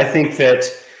 I think that,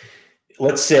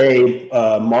 let's say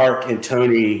Mark and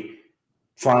Tony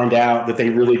find out that they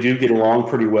really do get along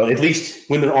pretty well, at least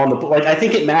when they're on the, like, I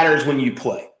think it matters when you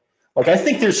play. Like, I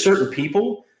think there's certain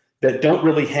people that don't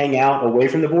really hang out away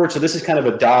from the board. So this is kind of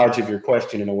a dodge of your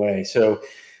question in a way. So,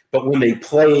 but when they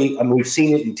play, I mean, we've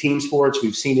seen it in team sports.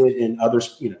 We've seen it in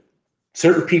others,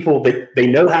 certain people, they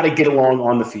know how to get along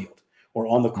on the field or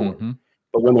on the court. Mm-hmm.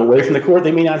 But when they're away from the court,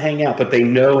 they may not hang out, but they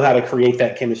know how to create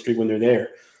that chemistry when they're there.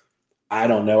 I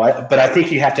don't know. But I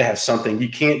think you have to have something. You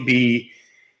can't be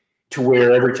to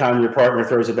where every time your partner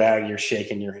throws a bag, you're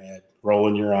shaking your head,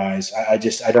 rolling your eyes. I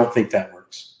don't think that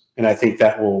works. And I think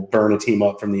that will burn a team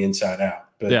up from the inside out.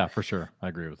 But yeah, for sure. I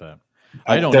agree with that.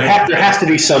 There has to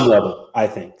be some level, I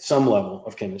think, some level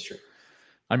of chemistry.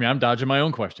 I mean, I'm dodging my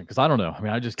own question because I don't know. I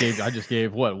mean, I just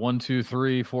gave what 1, 2,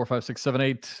 3, 4, 5, 6, 7,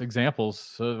 8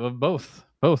 examples of both.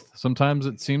 Sometimes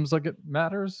it seems like it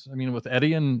matters. I mean, with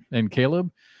Eddie and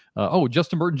Caleb,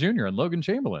 Justin Burton Jr. and Logan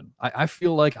Chamberlain. I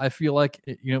feel like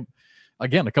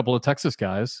again, a couple of Texas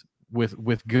guys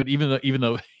with good, even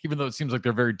though it seems like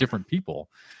they're very different people,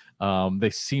 they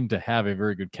seem to have a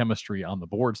very good chemistry on the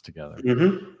boards together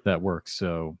that works.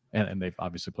 So, and they've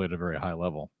obviously played at a very high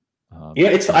level.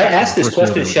 I asked this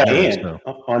question to Cheyenne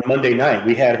on Monday night.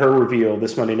 We had her reveal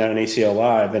this Monday night on ACL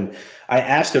Live, and I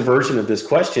asked a version of this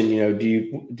question.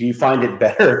 Do you find it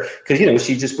better? Because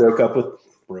she just broke up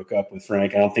with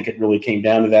Frank. I don't think it really came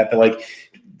down to that, but like,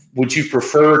 would you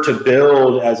prefer to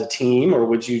build as a team, or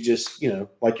would you just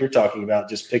like you're talking about,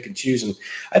 just pick and choose? And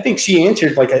I think she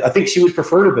answered I think she would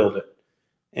prefer to build it.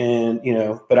 And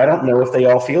but I don't know if they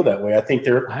all feel that way. I think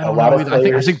there are a lot of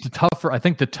players.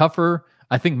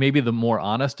 I think maybe the more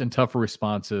honest and tougher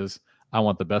response is, I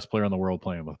want the best player in the world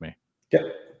playing with me. Yeah.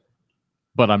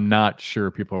 But I'm not sure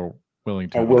people are willing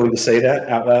to say that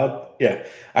out loud. Yeah.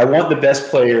 I want the best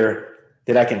player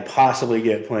that I can possibly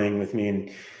get playing with me.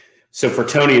 And so for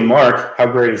Tony and Mark, how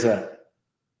great is that?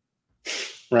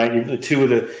 Right? You're the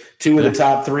two of the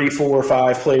top 3, 4,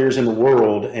 5 players in the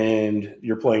world, and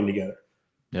you're playing together.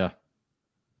 Yeah.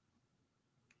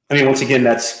 I mean, once again,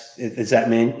 is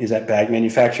that bag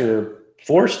manufacturer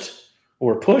forced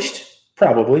or pushed?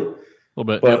 Probably a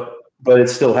little bit, but it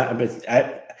still happens.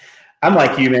 I'm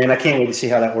like you, man. I can't wait to see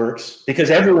how that works, because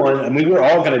we're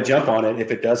all going to jump on it if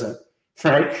it doesn't.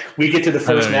 Right? We get to the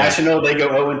first national, they go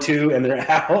 0-2, and they're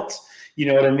out. You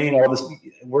know what I mean? All this,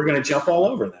 we're going to jump all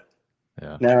over that.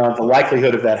 Yeah. Now, the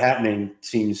likelihood of that happening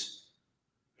seems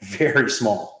very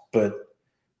small, but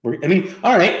all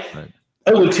right.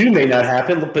 0-2 may not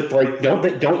happen, but like,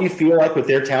 don't you feel like with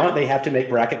their talent, they have to make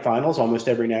bracket finals almost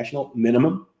every national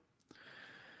minimum?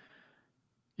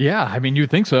 Yeah, I mean, you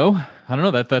think so. I don't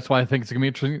know. That's why I think it's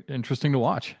going to be interesting to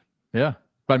watch. Yeah.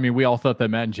 But I mean, we all thought that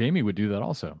Matt and Jamie would do that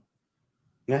also.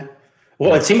 Yeah.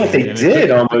 Well, it seemed like they did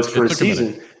almost for a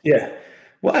season. Yeah.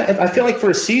 Well, I feel like for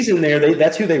a season there,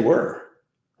 that's who they were.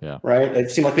 Yeah. Right.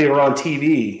 It seemed like they were on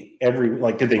TV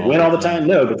did they win all the time?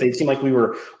 No, but they seemed like we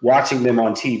were watching them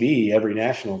on TV every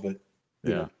national. But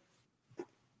yeah,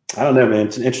 I don't know, man.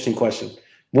 It's an interesting question.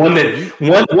 One that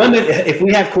if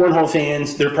we have cornhole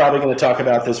fans, they're probably going to talk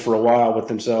about this for a while with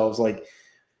themselves. Like,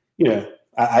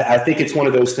 I think it's one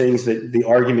of those things that the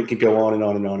argument could go on and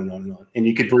on and on and on and on, and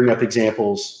you could bring up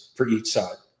examples for each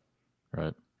side.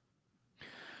 Right.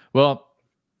 Well,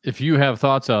 if you have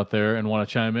thoughts out there and want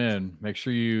to chime in, make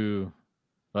sure you.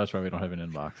 Well, that's right. We don't have an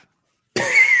inbox.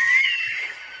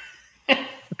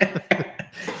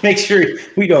 Make sure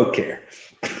we don't care.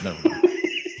 No.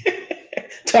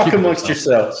 Talk amongst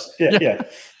yourselves. Yeah.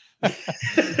 All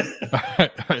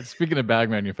right. Speaking of bag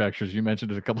manufacturers, you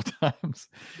mentioned it a couple times.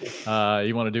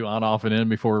 You want to do on, off, and in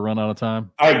before we run out of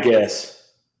time? I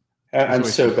guess. I'm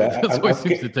so bad. That's why it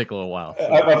seems to take a little while.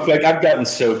 I've gotten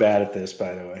so bad at this,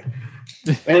 by the way.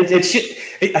 And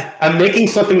I'm making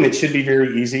something that should be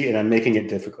very easy, and I'm making it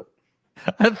difficult,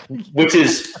 which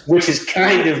is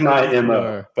kind of my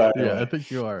MO. I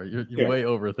think you are. You're way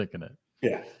overthinking it.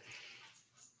 Yeah.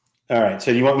 All right.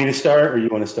 So you want me to start, or you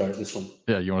want to start this one?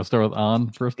 Yeah, you want to start with on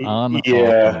first? On.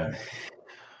 Yeah.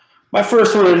 My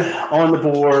first one on the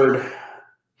board.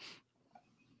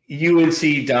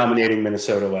 UNC dominating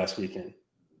Minnesota last weekend.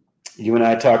 You and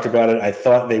I talked about it. I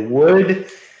thought they would.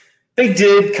 They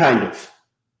did, kind of.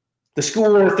 The score,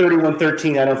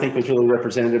 31-13, I don't think was really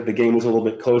representative. The game was a little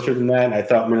bit closer than that. I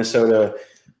thought Minnesota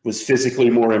was physically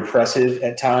more impressive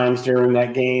at times during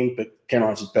that game, but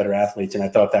Cameron's just better athletes, and I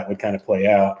thought that would kind of play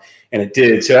out, and it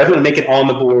did. So I'm going to make it on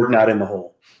the board, not in the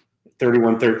hole.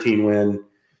 31-13 win.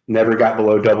 Never got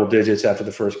below double digits after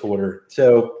the first quarter.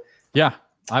 So yeah,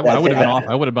 I would have been off.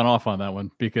 I would have been off on that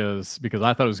one because I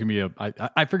thought it was going to be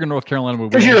I figured North Carolina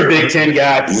would win. Because you're a Big Ten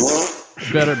guy.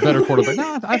 better quarterback.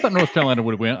 No, I thought North Carolina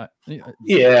would win.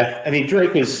 Yeah, I mean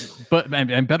Drake was,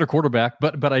 and better quarterback.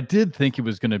 But I did think it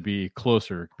was going to be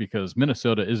closer because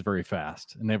Minnesota is very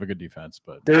fast and they have a good defense.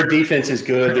 But their defense is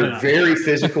good. They're very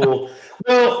physical.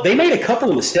 Well, they made a couple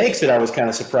of mistakes that I was kind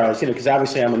of surprised. Because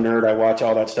obviously I'm a nerd. I watch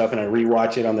all that stuff and I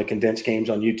rewatch it on the condensed games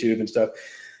on YouTube and stuff.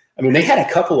 I mean, they had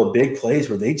a couple of big plays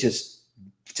where they just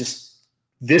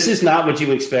this is not what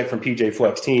you expect from PJ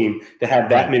Fleck's team to have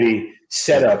that many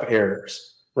setup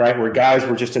errors, right? Where guys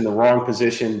were just in the wrong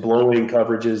position, blowing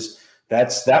coverages.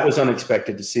 That was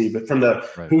unexpected to see. But from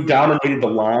who dominated the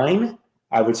line,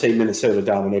 I would say Minnesota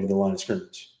dominated the line of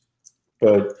scrimmage.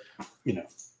 But,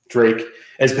 Drake,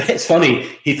 it's funny,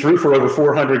 he threw for over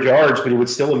 400 yards, but it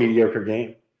was still a mediocre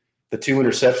game. The 2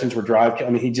 interceptions were drive. I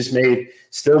mean, he just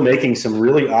still making some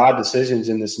really odd decisions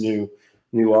in this new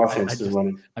offense they're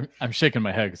running. I'm shaking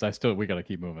my head because we got to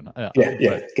keep moving.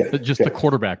 The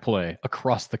quarterback play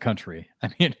across the country. I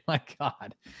mean, my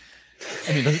God.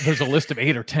 I mean, there's a list of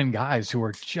 8 or 10 guys who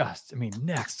are just,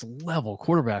 next level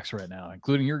quarterbacks right now,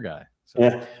 including your guy.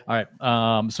 So, all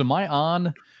right. So my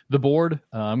on the board,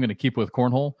 I'm going to keep with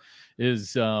Cornhole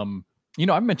is,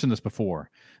 I've mentioned this before,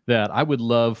 that I would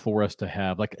love for us to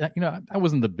have, I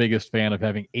wasn't the biggest fan of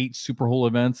having 8 Super Bowl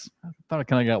events. I thought it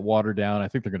kind of got watered down. I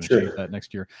think they're going to change that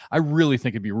next year. I really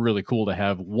think it'd be really cool to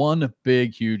have one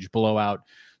big, huge blowout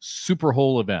Super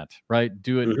Bowl event, right?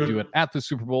 Do it at the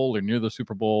Super Bowl or near the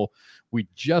Super Bowl. We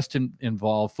just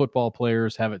involve football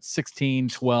players, have it 16,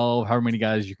 12, however many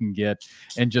guys you can get,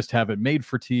 and just have it made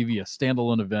for TV, a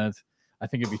standalone event. I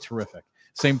think it'd be terrific.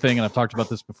 Same thing, and I've talked about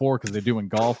this before because they do in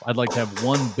golf. I'd like to have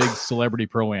one big celebrity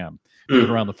pro-am. Do it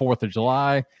around the 4th of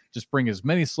July. Just bring as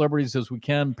many celebrities as we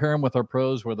can, pair them with our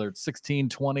pros, whether it's 16,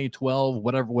 20, 12,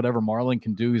 whatever Marlon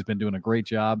can do. He's been doing a great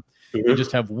job. And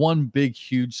just have one big,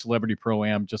 huge celebrity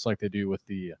pro-am, just like they do with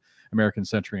the American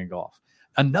Century in golf.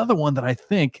 Another one that I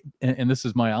think, and this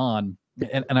is my on,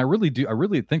 and I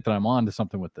really think that I'm on to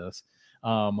something with this.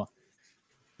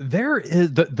 There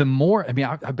is the more,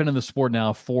 I've been in the sport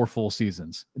now 4 full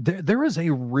seasons. There is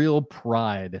a real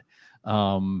pride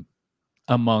amongst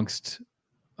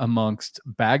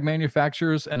bag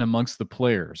manufacturers and amongst the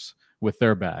players with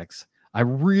their bags. I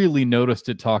really noticed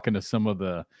it talking to some of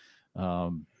the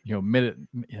the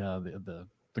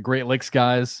Great Lakes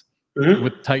guys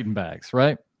with Titan bags,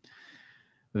 right?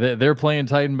 They're playing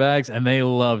Titan bags and they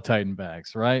love Titan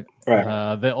bags, right?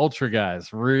 The Ultra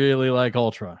guys really like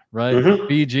Ultra, right?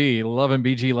 BG, loving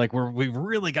BG. Like we've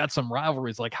really got some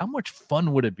rivalries. Like how much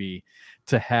fun would it be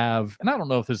to have, and I don't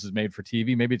know if this is made for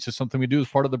TV, maybe it's just something we do as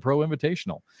part of the Pro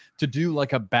Invitational, to do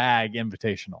like a bag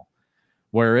invitational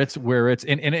where it's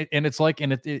and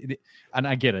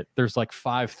I get it. There's like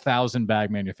 5,000 bag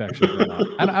manufacturers right now.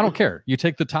 And I don't care. You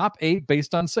take the top 8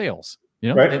 based on sales.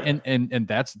 And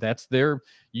that's their,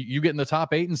 you get in the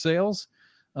top 8 in sales,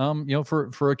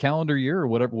 for a calendar year or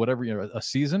whatever, a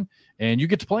season, and you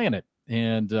get to play in it.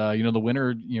 And, the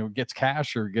winner, gets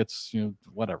cash or gets,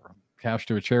 whatever, cash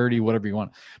to a charity, whatever you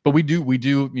want. But we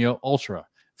do, Ultra,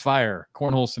 Fire,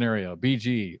 Cornhole Scenario,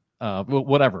 BG,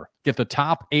 whatever, get the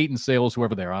top 8 in sales,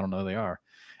 whoever they are. I don't know who they are.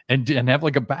 And have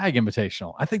like a bag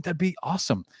invitational. I think that'd be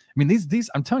awesome. These,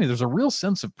 I'm telling you, there's a real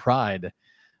sense of pride.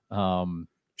 And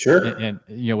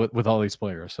with all these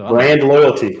players, so brand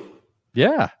loyalty.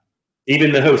 Yeah,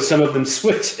 even though some of them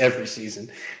switch every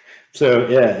season. So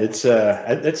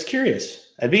it's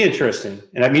curious. It'd be interesting.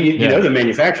 And the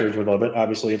manufacturers would love it.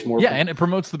 Obviously, it's more. Yeah, and it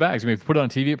promotes the bags. If you put it on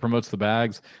TV, it promotes the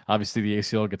bags. Obviously, the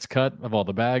ACL gets cut of all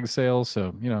the bag sales.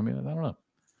 So I don't know.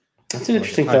 That's an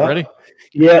interesting thought. Ready?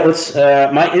 Yeah. Let's.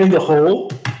 My in the hole.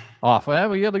 Off.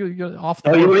 Well, you got to go off.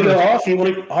 You want to go off? You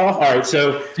want to off? All right.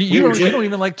 So you don't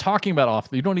even like talking about off.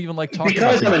 You don't even like talking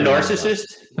because I'm a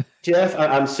narcissist, Jeff.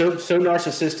 I'm so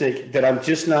narcissistic that I'm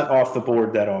just not off the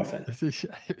board that often.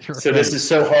 So this is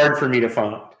so hard for me to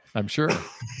find. I'm sure.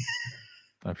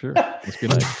 Must be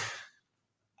nice.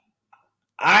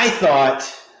 I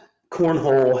thought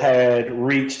Cornhole had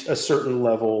reached a certain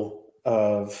level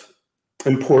of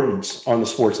importance on the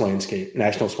sports landscape,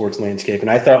 national sports landscape.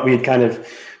 And I thought we had kind of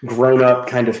grown up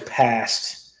kind of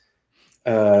past,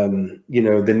 the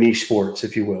niche sports,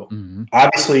 if you will.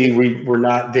 Obviously we're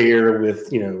not there with,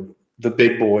 the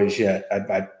big boys yet.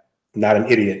 I'm not an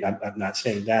idiot. I'm not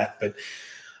saying that, but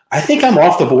I think I'm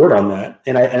off the board on that.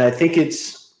 And I think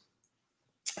it's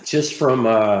just from,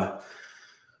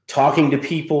 talking to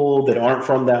people that aren't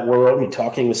from that world,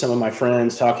 talking with some of my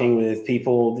friends, talking with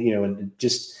people, and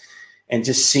just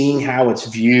seeing how it's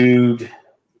viewed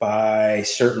by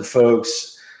certain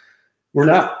folks. We're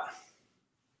not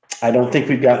I don't think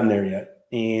we've gotten there yet.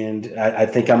 And I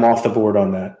think I'm off the board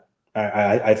on that.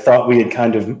 I thought we had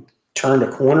kind of turned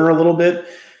a corner a little bit.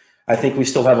 I think we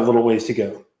still have a little ways to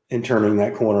go in turning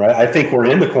that corner. I think we're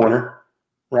in the corner,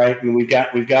 right? I mean, we've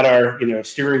got our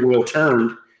steering wheel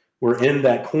turned. We're in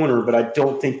that corner, but I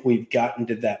don't think we've gotten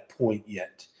to that point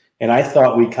yet. And I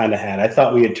thought we kind of had. I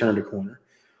thought we had turned a corner.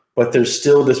 But there's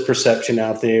still this perception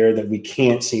out there that we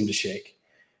can't seem to shake.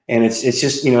 And it's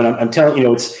just, and I'm telling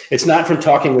it's not from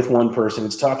talking with one person.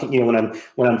 It's talking,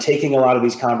 when I'm taking a lot of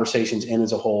these conversations in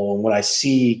as a whole, and when I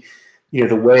see,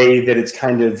 the way that it's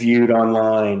kind of viewed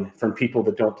online from people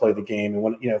that don't play the game, and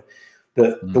when,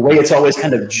 the way it's always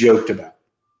kind of joked about.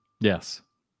 Yes.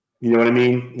 You know what I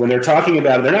mean? When they're talking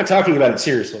about it, they're not talking about it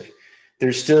seriously.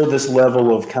 There's still this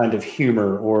level of kind of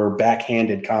humor or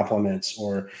backhanded compliments,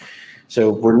 so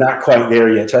we're not quite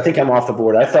there yet. So I think I'm off the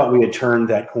board. I thought we had turned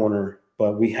that corner,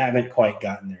 but we haven't quite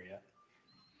gotten there yet.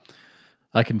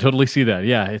 I can totally see that.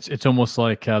 Yeah, it's almost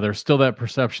like there's still that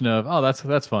perception of, oh,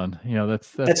 that's fun.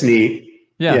 That's neat.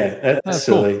 Yeah, that's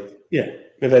silly. Cool. Yeah,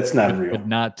 but that's not real. But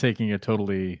not taking it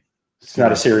totally. It's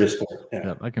not a serious sport.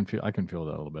 Yeah, I can feel that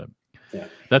a little bit. Yeah,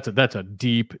 that's a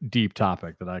deep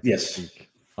topic that I can speak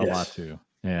a lot to.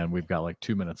 And we've got like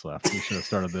 2 minutes left. We should have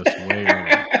started this way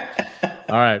earlier.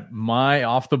 All right, my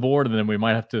off the board, and then we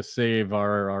might have to save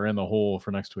our in the hole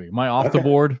for next week. My off the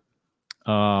board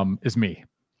is me.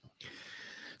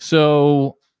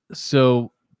 So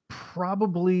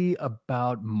probably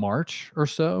about March or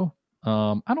so.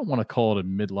 I don't want to call it a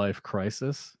midlife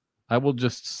crisis. I will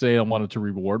just say I wanted to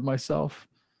reward myself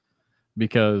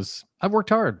because I've worked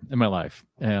hard in my life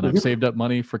and I've saved up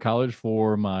money for college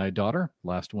for my daughter,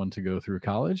 last one to go through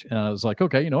college. And I was like,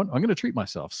 okay, you know what? I'm going to treat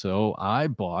myself. So I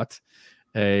bought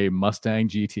a Mustang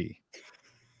GT.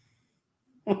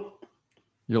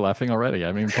 You're laughing already. I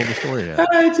haven't even told the story yet.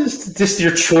 Just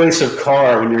your choice of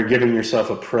car when you're giving yourself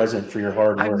a present for your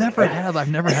hard work. I've never had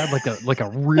like a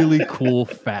really cool,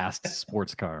 fast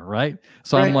sports car, right?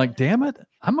 So I'm like, damn it,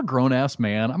 I'm a grown ass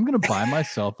man. I'm gonna buy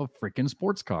myself a freaking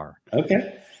sports car.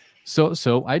 Okay.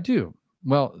 So I do.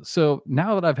 Well, so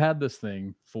now that I've had this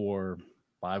thing for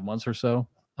 5 months or so,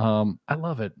 I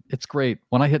love it. It's great.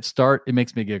 When I hit start, it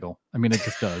makes me giggle. I mean, it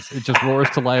just does. It just roars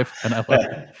to life, and I love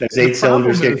it. Those 8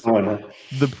 cylinders get going. Huh?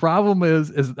 The problem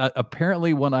is that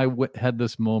apparently when I had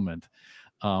this moment,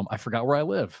 I forgot where I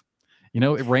live.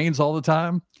 It rains all the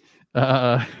time.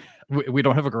 We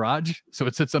don't have a garage, so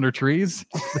it sits under trees.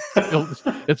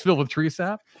 It's filled with tree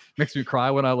sap. Makes me cry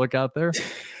when I look out there.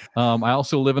 I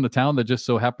also live in a town that just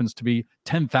so happens to be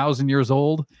 10,000 years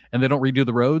old, and they don't redo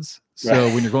the roads. So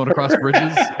when you're going across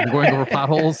bridges, you're going over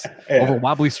potholes, over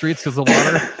wobbly streets because of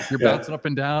water, you're bouncing up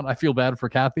and down. I feel bad for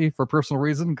Kathy for a personal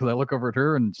reason because I look over at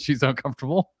her and she's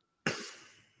uncomfortable.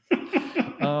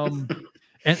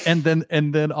 And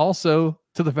then also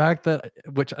to the fact that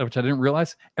which I didn't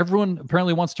realize, everyone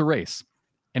apparently wants to race.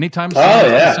 Anytime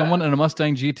someone in a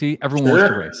Mustang GT, everyone wants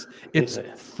to race. It's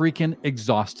freaking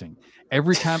exhausting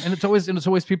every time, and it's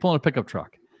always people in a pickup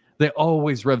truck. They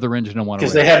always rev their engine and want to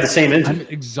race. Because they have the same engine. I'm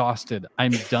exhausted.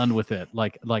 I'm done with it.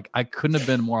 Like I couldn't have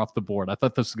been more off the board. I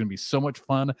thought this was going to be so much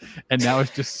fun, and now it's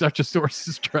just such a source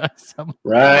of stress.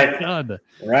 Right.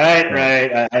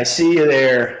 I see you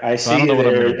there. I see you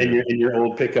there in your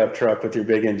old pickup truck with your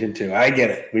big engine too. I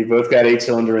get it. We both got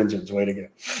 8-cylinder engines. Way to go.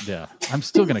 Yeah, I'm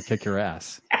still going to kick your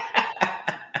ass.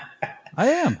 I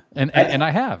am, and I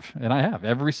have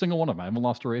every single one of them. I haven't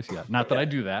lost a race yet. Not that I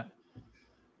do that.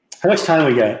 How much time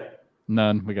we got?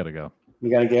 None. We got to go. We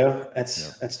got to go?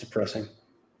 That's depressing.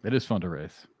 It is fun to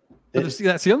race. But see,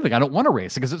 that's the other thing. I don't want to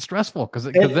race because it's stressful. Because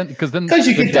then you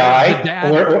could die.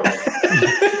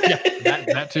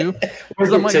 That too.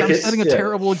 I'm setting a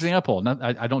terrible example.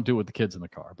 I don't do it with the kids in the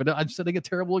car, but I'm setting a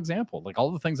terrible example. Like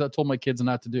all the things I told my kids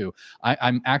not to do.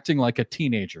 I'm acting like a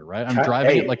teenager, right? I'm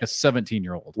driving it like a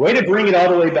 17-year-old. Way to bring it all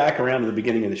the way back around to the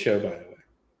beginning of the show, by the way.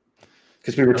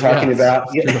 Because we were talking about.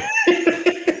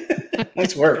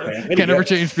 Nice work, man. Can't ever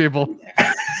change people.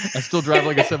 I still drive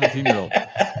like a 17-year-old. All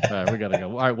right, we gotta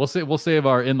go. All right, we'll save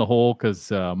our in the hole because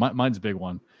mine's a big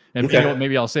one. And you know what,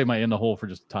 maybe I'll save my in the hole for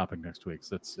just a topic next week.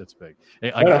 So it's big.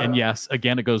 And yes,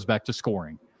 again, it goes back to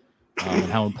scoring and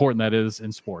how important that is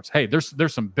in sports. Hey, there's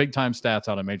some big time stats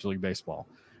out of Major League Baseball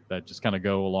that just kind of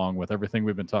go along with everything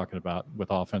we've been talking about with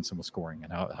offense and with scoring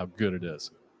and how good it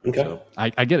is. Okay. So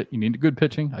I get it. You need good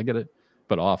pitching. I get it.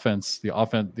 But the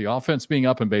offense being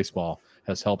up in baseball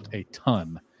has helped a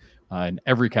ton in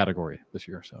every category this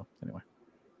year. So anyway,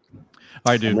 all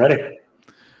right, dude. I'm ready.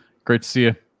 Great to see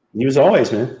you. You as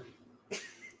always, man.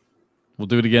 We'll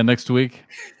do it again next week.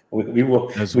 We will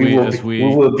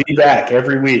be back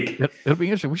every week. It'll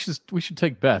be interesting. We should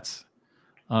take bets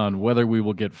on whether we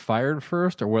will get fired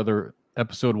first or whether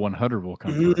episode 100 will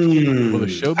come first. Will the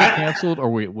show be canceled or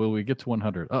will we get to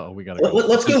 100? Oh, we got to go.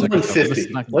 Let's go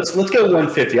 150. Let's go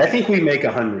 150. I think we make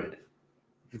 100.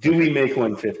 Do we make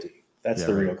 150? That's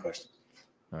the real question.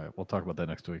 All right. We'll talk about that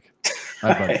next week. All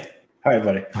right, buddy. All right,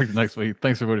 buddy. Talk to you next week.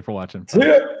 Thanks, everybody, for watching. See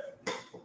ya.